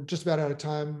just about out of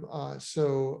time.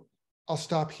 So I'll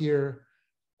stop here.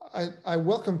 I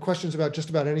welcome questions about just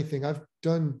about anything. I've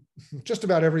done just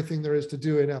about everything there is to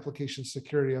do in application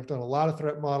security. I've done a lot of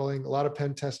threat modeling, a lot of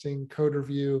pen testing, code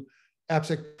review,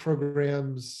 AppSec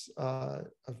programs.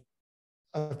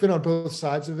 I've been on both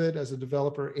sides of it as a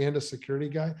developer and a security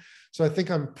guy. So I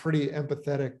think I'm pretty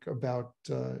empathetic about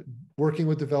working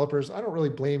with developers. I don't really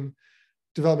blame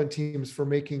development teams for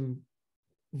making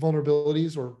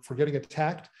vulnerabilities or for getting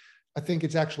attacked. I think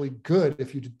it's actually good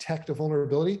if you detect a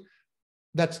vulnerability.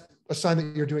 That's a sign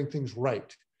that you're doing things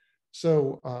right.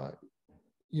 So,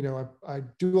 I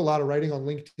do a lot of writing on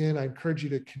LinkedIn. I encourage you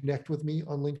to connect with me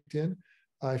on LinkedIn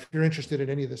if you're interested in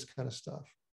any of this kind of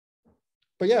stuff.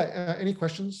 But yeah, any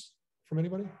questions from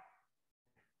anybody?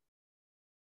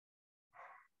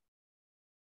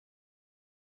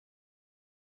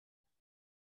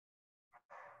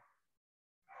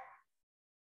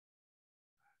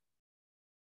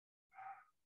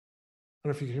 I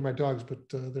don't know if you can hear my dogs, but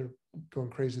they're going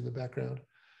crazy in the background.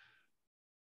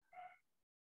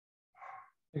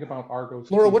 Think about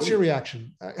Argo's. Laura, what's your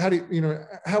reaction?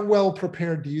 How well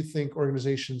prepared do you think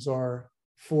organizations are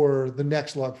for the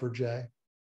next Log4j?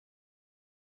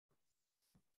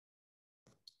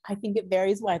 I think it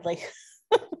varies widely.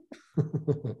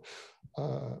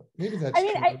 Maybe that's. I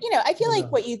mean, I feel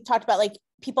like what you talked about, like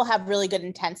people have really good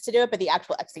intents to do it, but the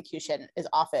actual execution is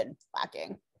often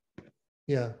lacking.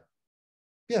 Yeah,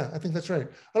 I think that's right.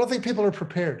 I don't think people are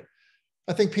prepared.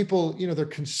 I think people, they're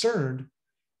concerned,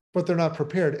 but they're not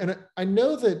prepared. And I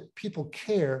know that people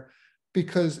care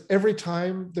because every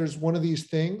time there's one of these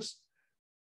things,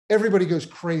 everybody goes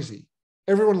crazy.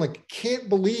 Everyone can't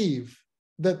believe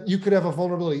that you could have a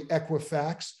vulnerability,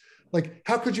 Equifax.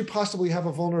 How could you possibly have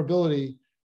a vulnerability?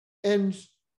 And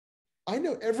I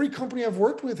know every company I've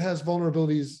worked with has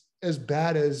vulnerabilities as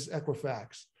bad as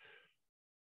Equifax.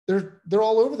 They're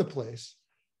all over the place,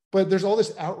 but there's all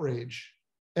this outrage.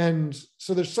 And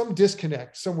so there's some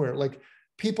disconnect somewhere.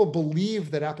 People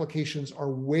believe that applications are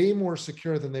way more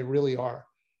secure than they really are.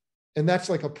 And that's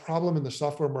a problem in the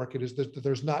software market, is that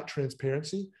there's not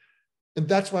transparency. And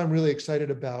that's why I'm really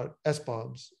excited about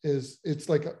SBOMs. It's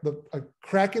like a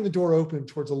cracking the door open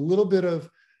towards a little bit of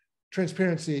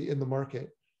transparency in the market.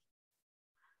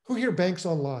 Who here banks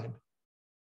online?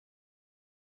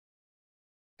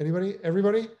 Anybody?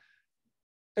 Everybody?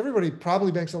 Everybody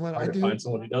probably banks online. I do. Find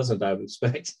someone who doesn't, I would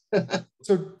expect.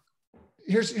 So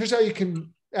here's how you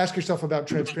can ask yourself about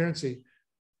transparency.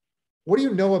 What do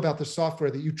you know about the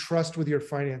software that you trust with your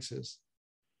finances?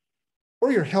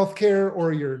 Or your healthcare,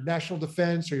 or your national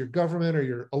defense, or your government, or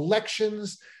your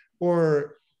elections,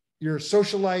 or your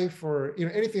social life, or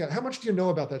anything else? How much do you know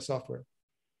about that software?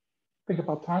 Think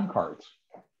about time cards.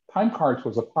 Time cards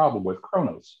was a problem with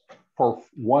Kronos for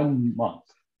 1 month.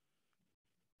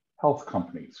 Health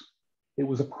companies It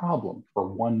was a problem for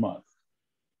 1 month.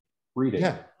 Read it.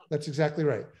 Yeah, that's exactly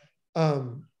right.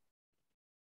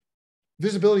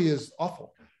 Visibility is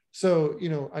awful. So, you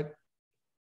know,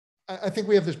 I think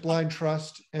we have this blind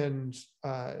trust, and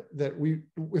that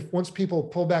if once people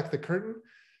pull back the curtain,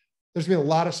 there's gonna be a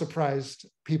lot of surprised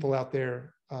people out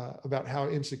there about how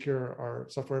insecure our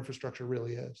software infrastructure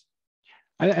really is.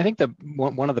 I think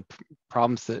one of the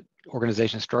problems that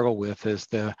organizations struggle with is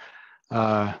the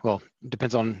well,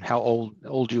 depends on how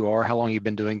old you are, how long you've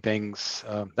been doing things,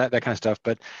 that kind of stuff.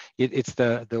 But it's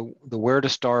the where to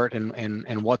start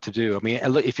and what to do. I mean,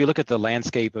 if you look at the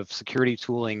landscape of security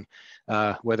tooling,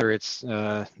 whether it's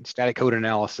static code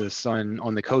analysis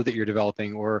on the code that you're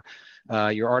developing, or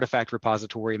your artifact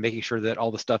repository, making sure that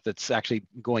all the stuff that's actually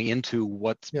going into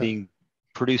what's being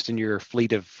produced in your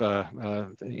fleet of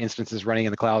instances running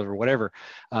in the cloud or whatever,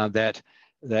 that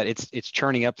it's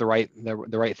churning up the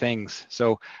right things.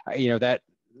 So you know,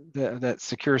 that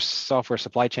secure software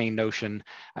supply chain notion,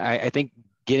 I think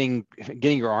getting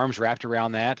your arms wrapped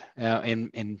around that,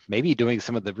 and maybe doing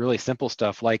some of the really simple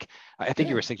stuff, like I think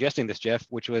you were suggesting this, Jeff,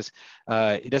 which was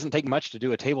it doesn't take much to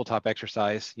do a tabletop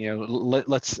exercise. You know,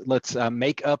 let's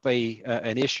make up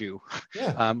an issue.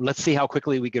 Let's see how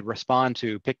quickly we could respond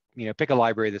to pick a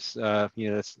library that's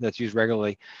that's used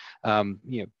regularly.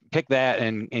 Pick that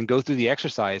and go through the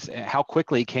exercise. How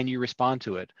quickly can you respond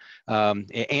to it?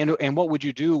 And what would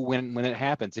you do when it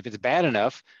happens? If it's bad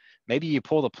enough, maybe you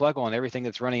pull the plug on everything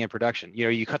that's running in production. You know,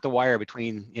 you cut the wire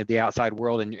between the outside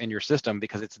world and your system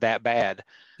because it's that bad.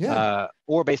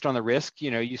 Or based on the risk,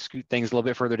 you scoot things a little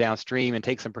bit further downstream and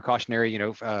take some precautionary,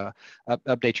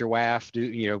 update your WAF,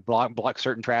 do block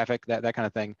certain traffic, that kind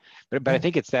of thing. But I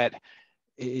think it's a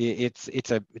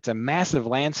massive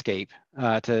landscape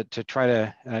to try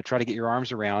to get your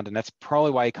arms around, and that's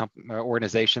probably why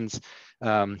organizations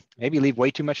maybe leave way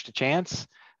too much to chance,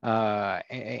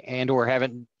 and or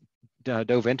haven't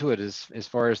dove into it as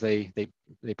far as they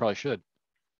probably should.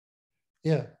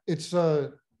 Yeah, it's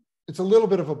a little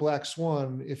bit of a black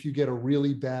swan if you get a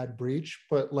really bad breach,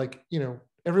 but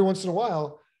every once in a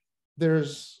while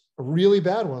there's a really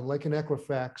bad one, like an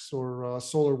Equifax or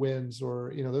SolarWinds,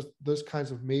 or those kinds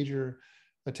of major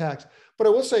attacks. But I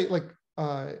will say,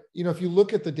 if you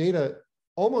look at the data,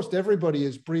 almost everybody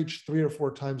is breached 3 or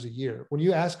 4 times a year. When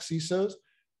you ask CISOs,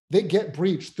 they get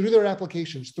breached through their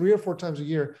applications 3 or 4 times a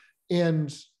year,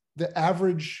 and the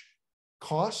average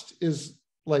cost is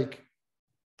like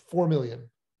 $4 million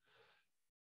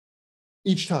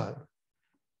each time.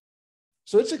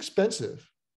 So it's expensive.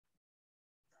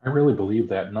 I really believe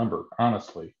that number,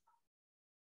 honestly.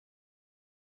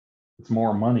 It's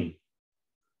more money.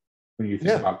 When you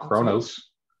think about Kronos,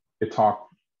 it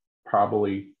talked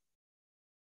probably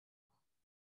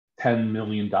 $10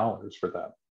 million for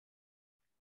that.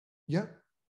 Yeah.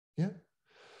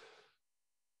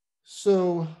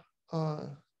 So,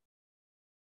 I'm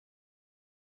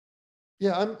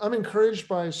encouraged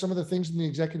by some of the things in the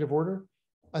executive order.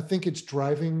 I think it's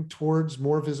driving towards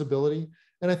more visibility.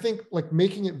 And I think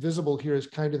making it visible here is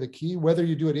kind of the key, whether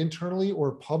you do it internally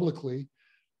or publicly.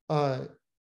 I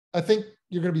think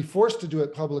you're going to be forced to do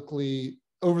it publicly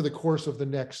over the course of the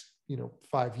next,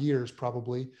 5 years,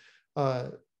 probably.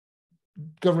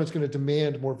 Government's going to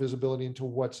demand more visibility into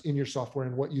what's in your software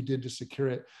and what you did to secure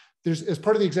it. As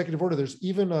part of the executive order, there's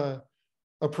even a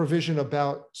provision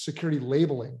about security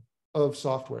labeling of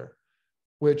software,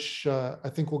 which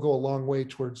I think will go a long way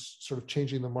towards sort of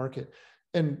changing the market.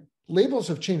 And labels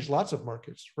have changed lots of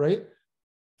markets, right?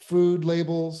 Food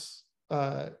labels,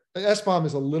 SBOM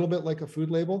is a little bit like a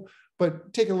food label,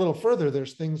 but take it a little further.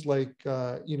 There's things like,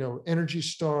 Energy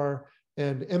Star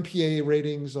and MPA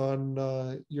ratings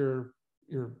on your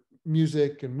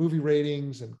music, and movie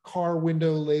ratings, and car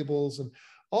window labels, and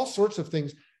all sorts of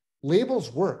things. Labels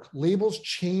work. Labels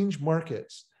change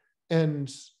markets.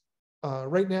 And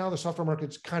right now, the software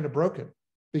market's kind of broken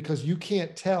because you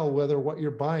can't tell whether what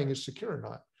you're buying is secure or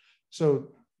not.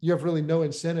 So you have really no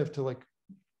incentive to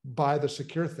buy the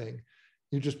secure thing.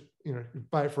 You just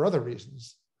buy it for other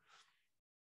reasons.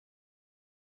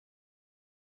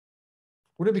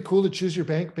 Wouldn't it be cool to choose your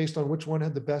bank based on which one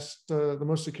had the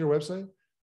most secure website,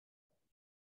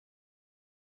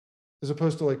 as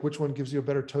opposed to which one gives you a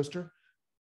better toaster?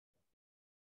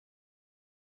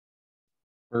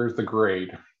 Where's the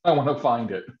grade? I want to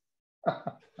find it.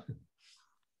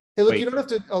 Hey, look, you don't have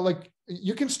to,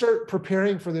 you can start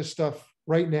preparing for this stuff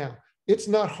right now. It's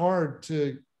not hard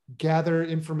to gather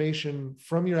information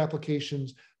from your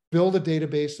applications, build a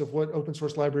database of what open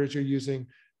source libraries you're using,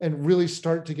 and really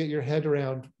start to get your head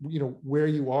around, where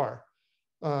you are.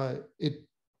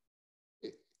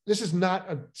 this is not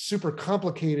a super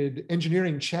complicated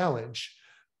engineering challenge.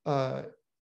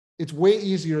 It's way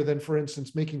easier than, for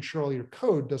instance, making sure all your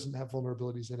code doesn't have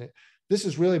vulnerabilities in it. This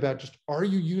is really about just, are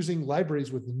you using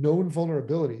libraries with known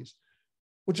vulnerabilities?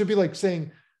 Which would be like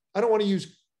saying, I don't want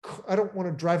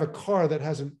to drive a car that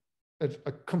has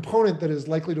a component that is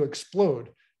likely to explode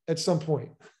at some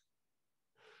point.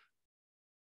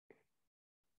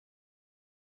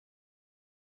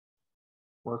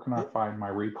 Where can I find my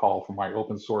recall for my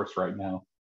open source right now?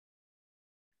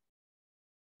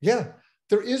 Yeah,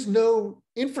 there is no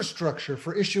infrastructure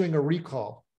for issuing a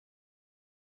recall.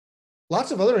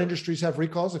 Lots of other industries have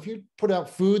recalls. If you put out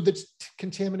food that's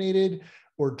contaminated,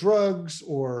 or drugs,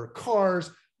 or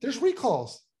cars, there's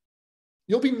recalls.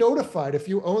 You'll be notified if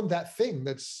you own that thing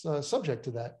that's subject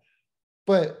to that.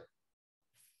 But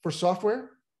for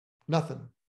software, nothing,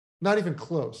 not even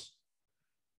close.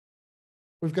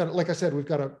 We've got, like I said, we've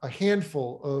got a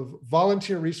handful of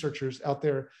volunteer researchers out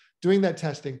there doing that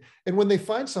testing. And when they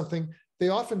find something, they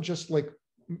often just like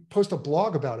post a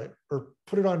blog about it or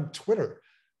put it on Twitter.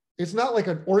 It's not like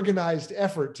an organized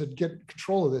effort to get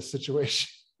control of this situation.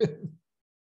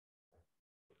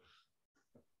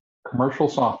 Commercial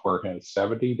software has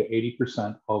 70 to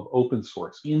 80% of open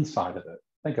source inside of it.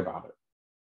 Think about it.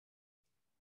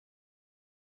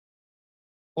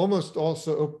 Almost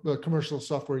also commercial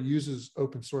software uses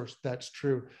open source. That's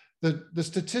true. The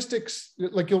statistics,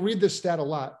 like you'll read this stat a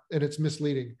lot and it's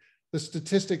misleading. The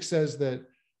statistic says that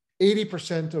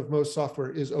 80% of most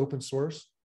software is open source,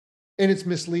 and it's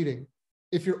misleading.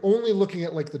 If you're only looking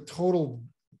at like the total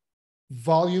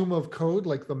volume of code,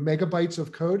 like the megabytes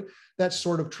of code, that's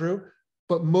sort of true,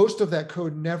 but most of that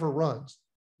code never runs.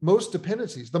 Most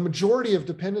dependencies, the majority of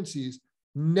dependencies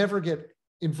never get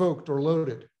invoked or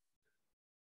loaded.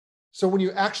 So when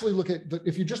you actually look at,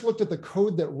 if you just looked at the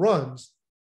code that runs,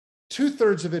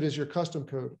 2/3 of it is your custom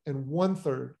code and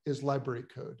 1/3 is library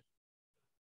code.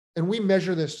 And we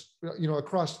measure this,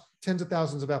 across tens of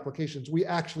thousands of applications. We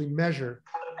actually measure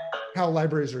how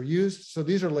libraries are used. So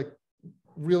these are like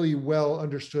really well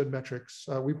understood metrics.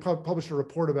 We published a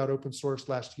report about open source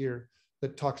last year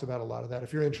that talks about a lot of that,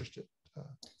 if you're interested.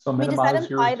 So does that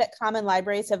imply that common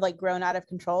libraries have like grown out of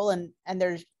control and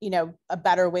there's, a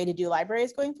better way to do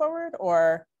libraries going forward,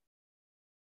 or?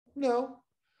 No,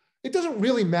 it doesn't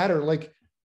really matter. Like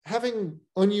having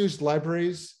unused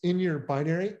libraries in your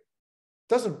binary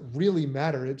doesn't really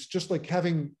matter. It's just like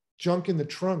having junk in the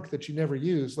trunk that you never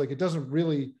use. Like it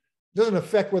doesn't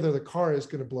affect whether the car is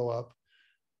going to blow up.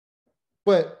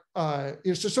 But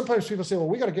so sometimes people say, well,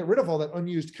 we got to get rid of all that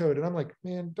unused code. And I'm like,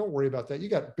 man, don't worry about that. You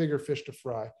got bigger fish to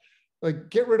fry. Like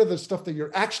get rid of the stuff that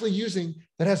you're actually using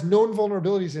that has known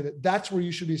vulnerabilities in it. That's where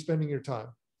you should be spending your time.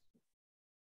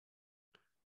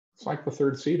 It's like the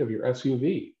third seat of your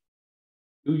SUV.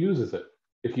 Who uses it?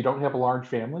 If you don't have a large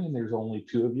family and there's only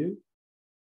 2 of you,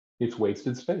 it's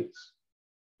wasted space.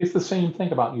 It's the same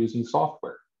thing about using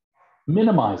software.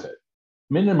 Minimize it.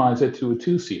 Minimize it to a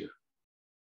 2-seater.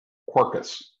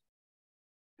 Quarkus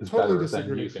is totally better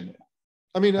than using it.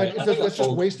 I mean, that's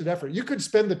just wasted effort. You could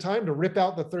spend the time to rip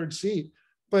out the third seat,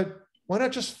 but why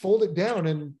not just fold it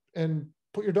down and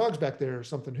put your dogs back there or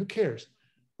something? Who cares?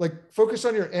 Like focus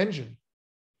on your engine.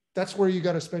 That's where you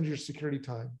got to spend your security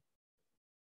time.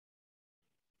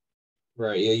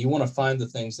 Right. Yeah. You want to find the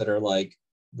things that are like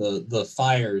the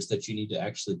fires that you need to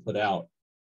actually put out.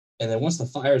 And then once the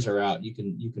fires are out, you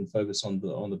can focus on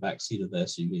the back seat of the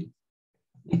SUV.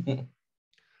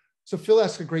 So Phil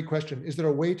asked a great question. Is there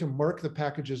a way to mark the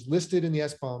packages listed in the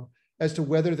SBOM as to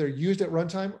whether they're used at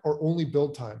runtime or only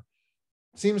build time?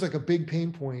 Seems like a big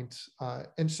pain point.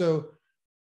 And so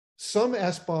some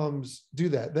SBOMs do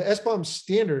that. The SBOM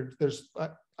standard, there's,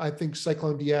 I think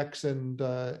Cyclone DX and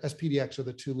SPDX are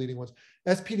the 2 leading ones.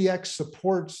 SPDX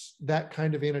supports that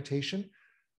kind of annotation.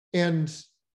 And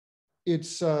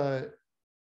it's, I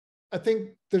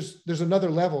think there's another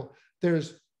level.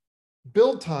 There's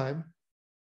build time,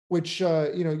 which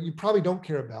you probably don't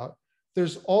care about.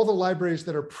 There's all the libraries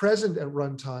that are present at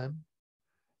runtime.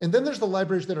 And then there's the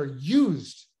libraries that are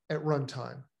used at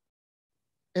runtime.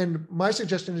 And my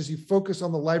suggestion is you focus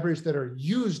on the libraries that are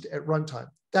used at runtime.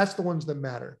 That's the ones that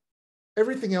matter.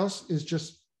 Everything else is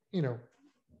just,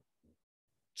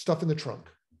 stuff in the trunk.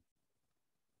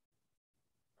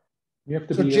 You have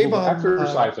to be able to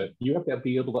exercise it. You have to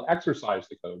be able to exercise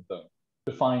the code, though,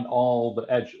 to find all the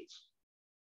edges.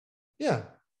 Yeah.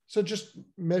 So just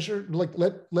measure, like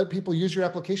let people use your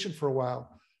application for a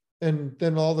while, and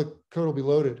then all the code will be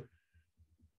loaded.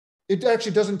 It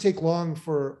actually doesn't take long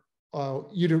for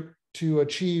you to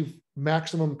achieve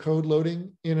maximum code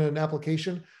loading in an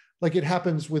application. Like it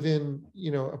happens within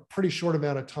a pretty short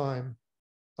amount of time.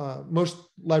 most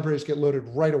libraries get loaded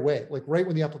right away, like right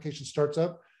when the application starts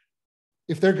up.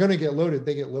 If they're going to get loaded,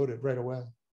 they get loaded right away.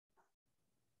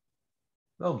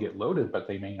 They'll get loaded, but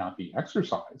they may not be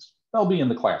exercised. They'll be in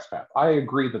the class path. I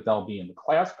agree that they'll be in the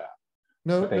class path.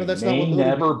 No, but they that's not what may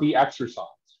never be exercised.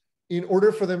 In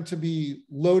order for them to be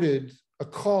loaded, a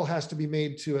call has to be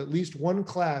made to at least one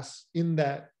class in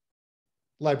that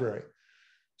library.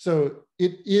 So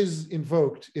it is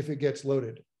invoked if it gets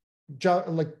loaded.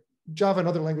 Java and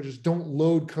other languages don't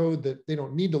load code that they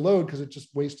don't need to load because it just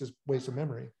wastes of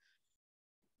memory.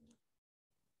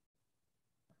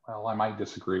 Well, I might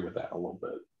disagree with that a little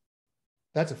bit.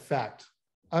 That's a fact.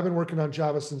 I've been working on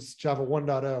Java since Java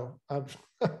 1.0.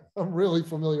 I'm really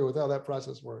familiar with how that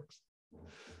process works.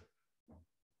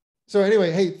 So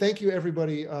anyway, hey, thank you,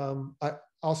 everybody.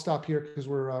 I'll stop here because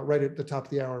we're right at the top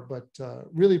of the hour, but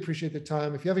really appreciate the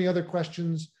time. If you have any other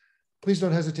questions, please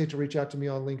don't hesitate to reach out to me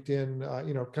on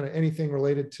LinkedIn. Kind of anything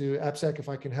related to AppSec. If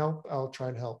I can help, I'll try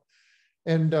and help.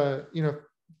 And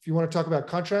if you want to talk about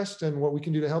contrast and what we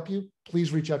can do to help you,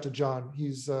 please reach out to John.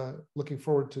 He's looking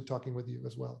forward to talking with you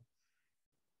as well.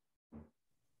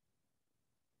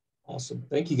 Awesome.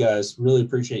 Thank you, guys. Really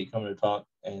appreciate you coming to talk.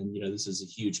 And, this is a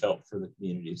huge help for the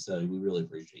community. So we really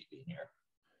appreciate being here.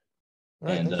 All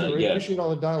right. Thank you. I appreciate all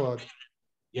the dialogue.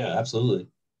 Yeah, absolutely.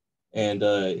 And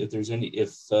I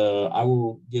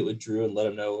will get with Drew and let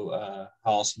him know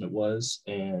how awesome it was.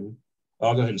 And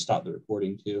I'll go ahead and stop the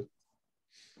recording too.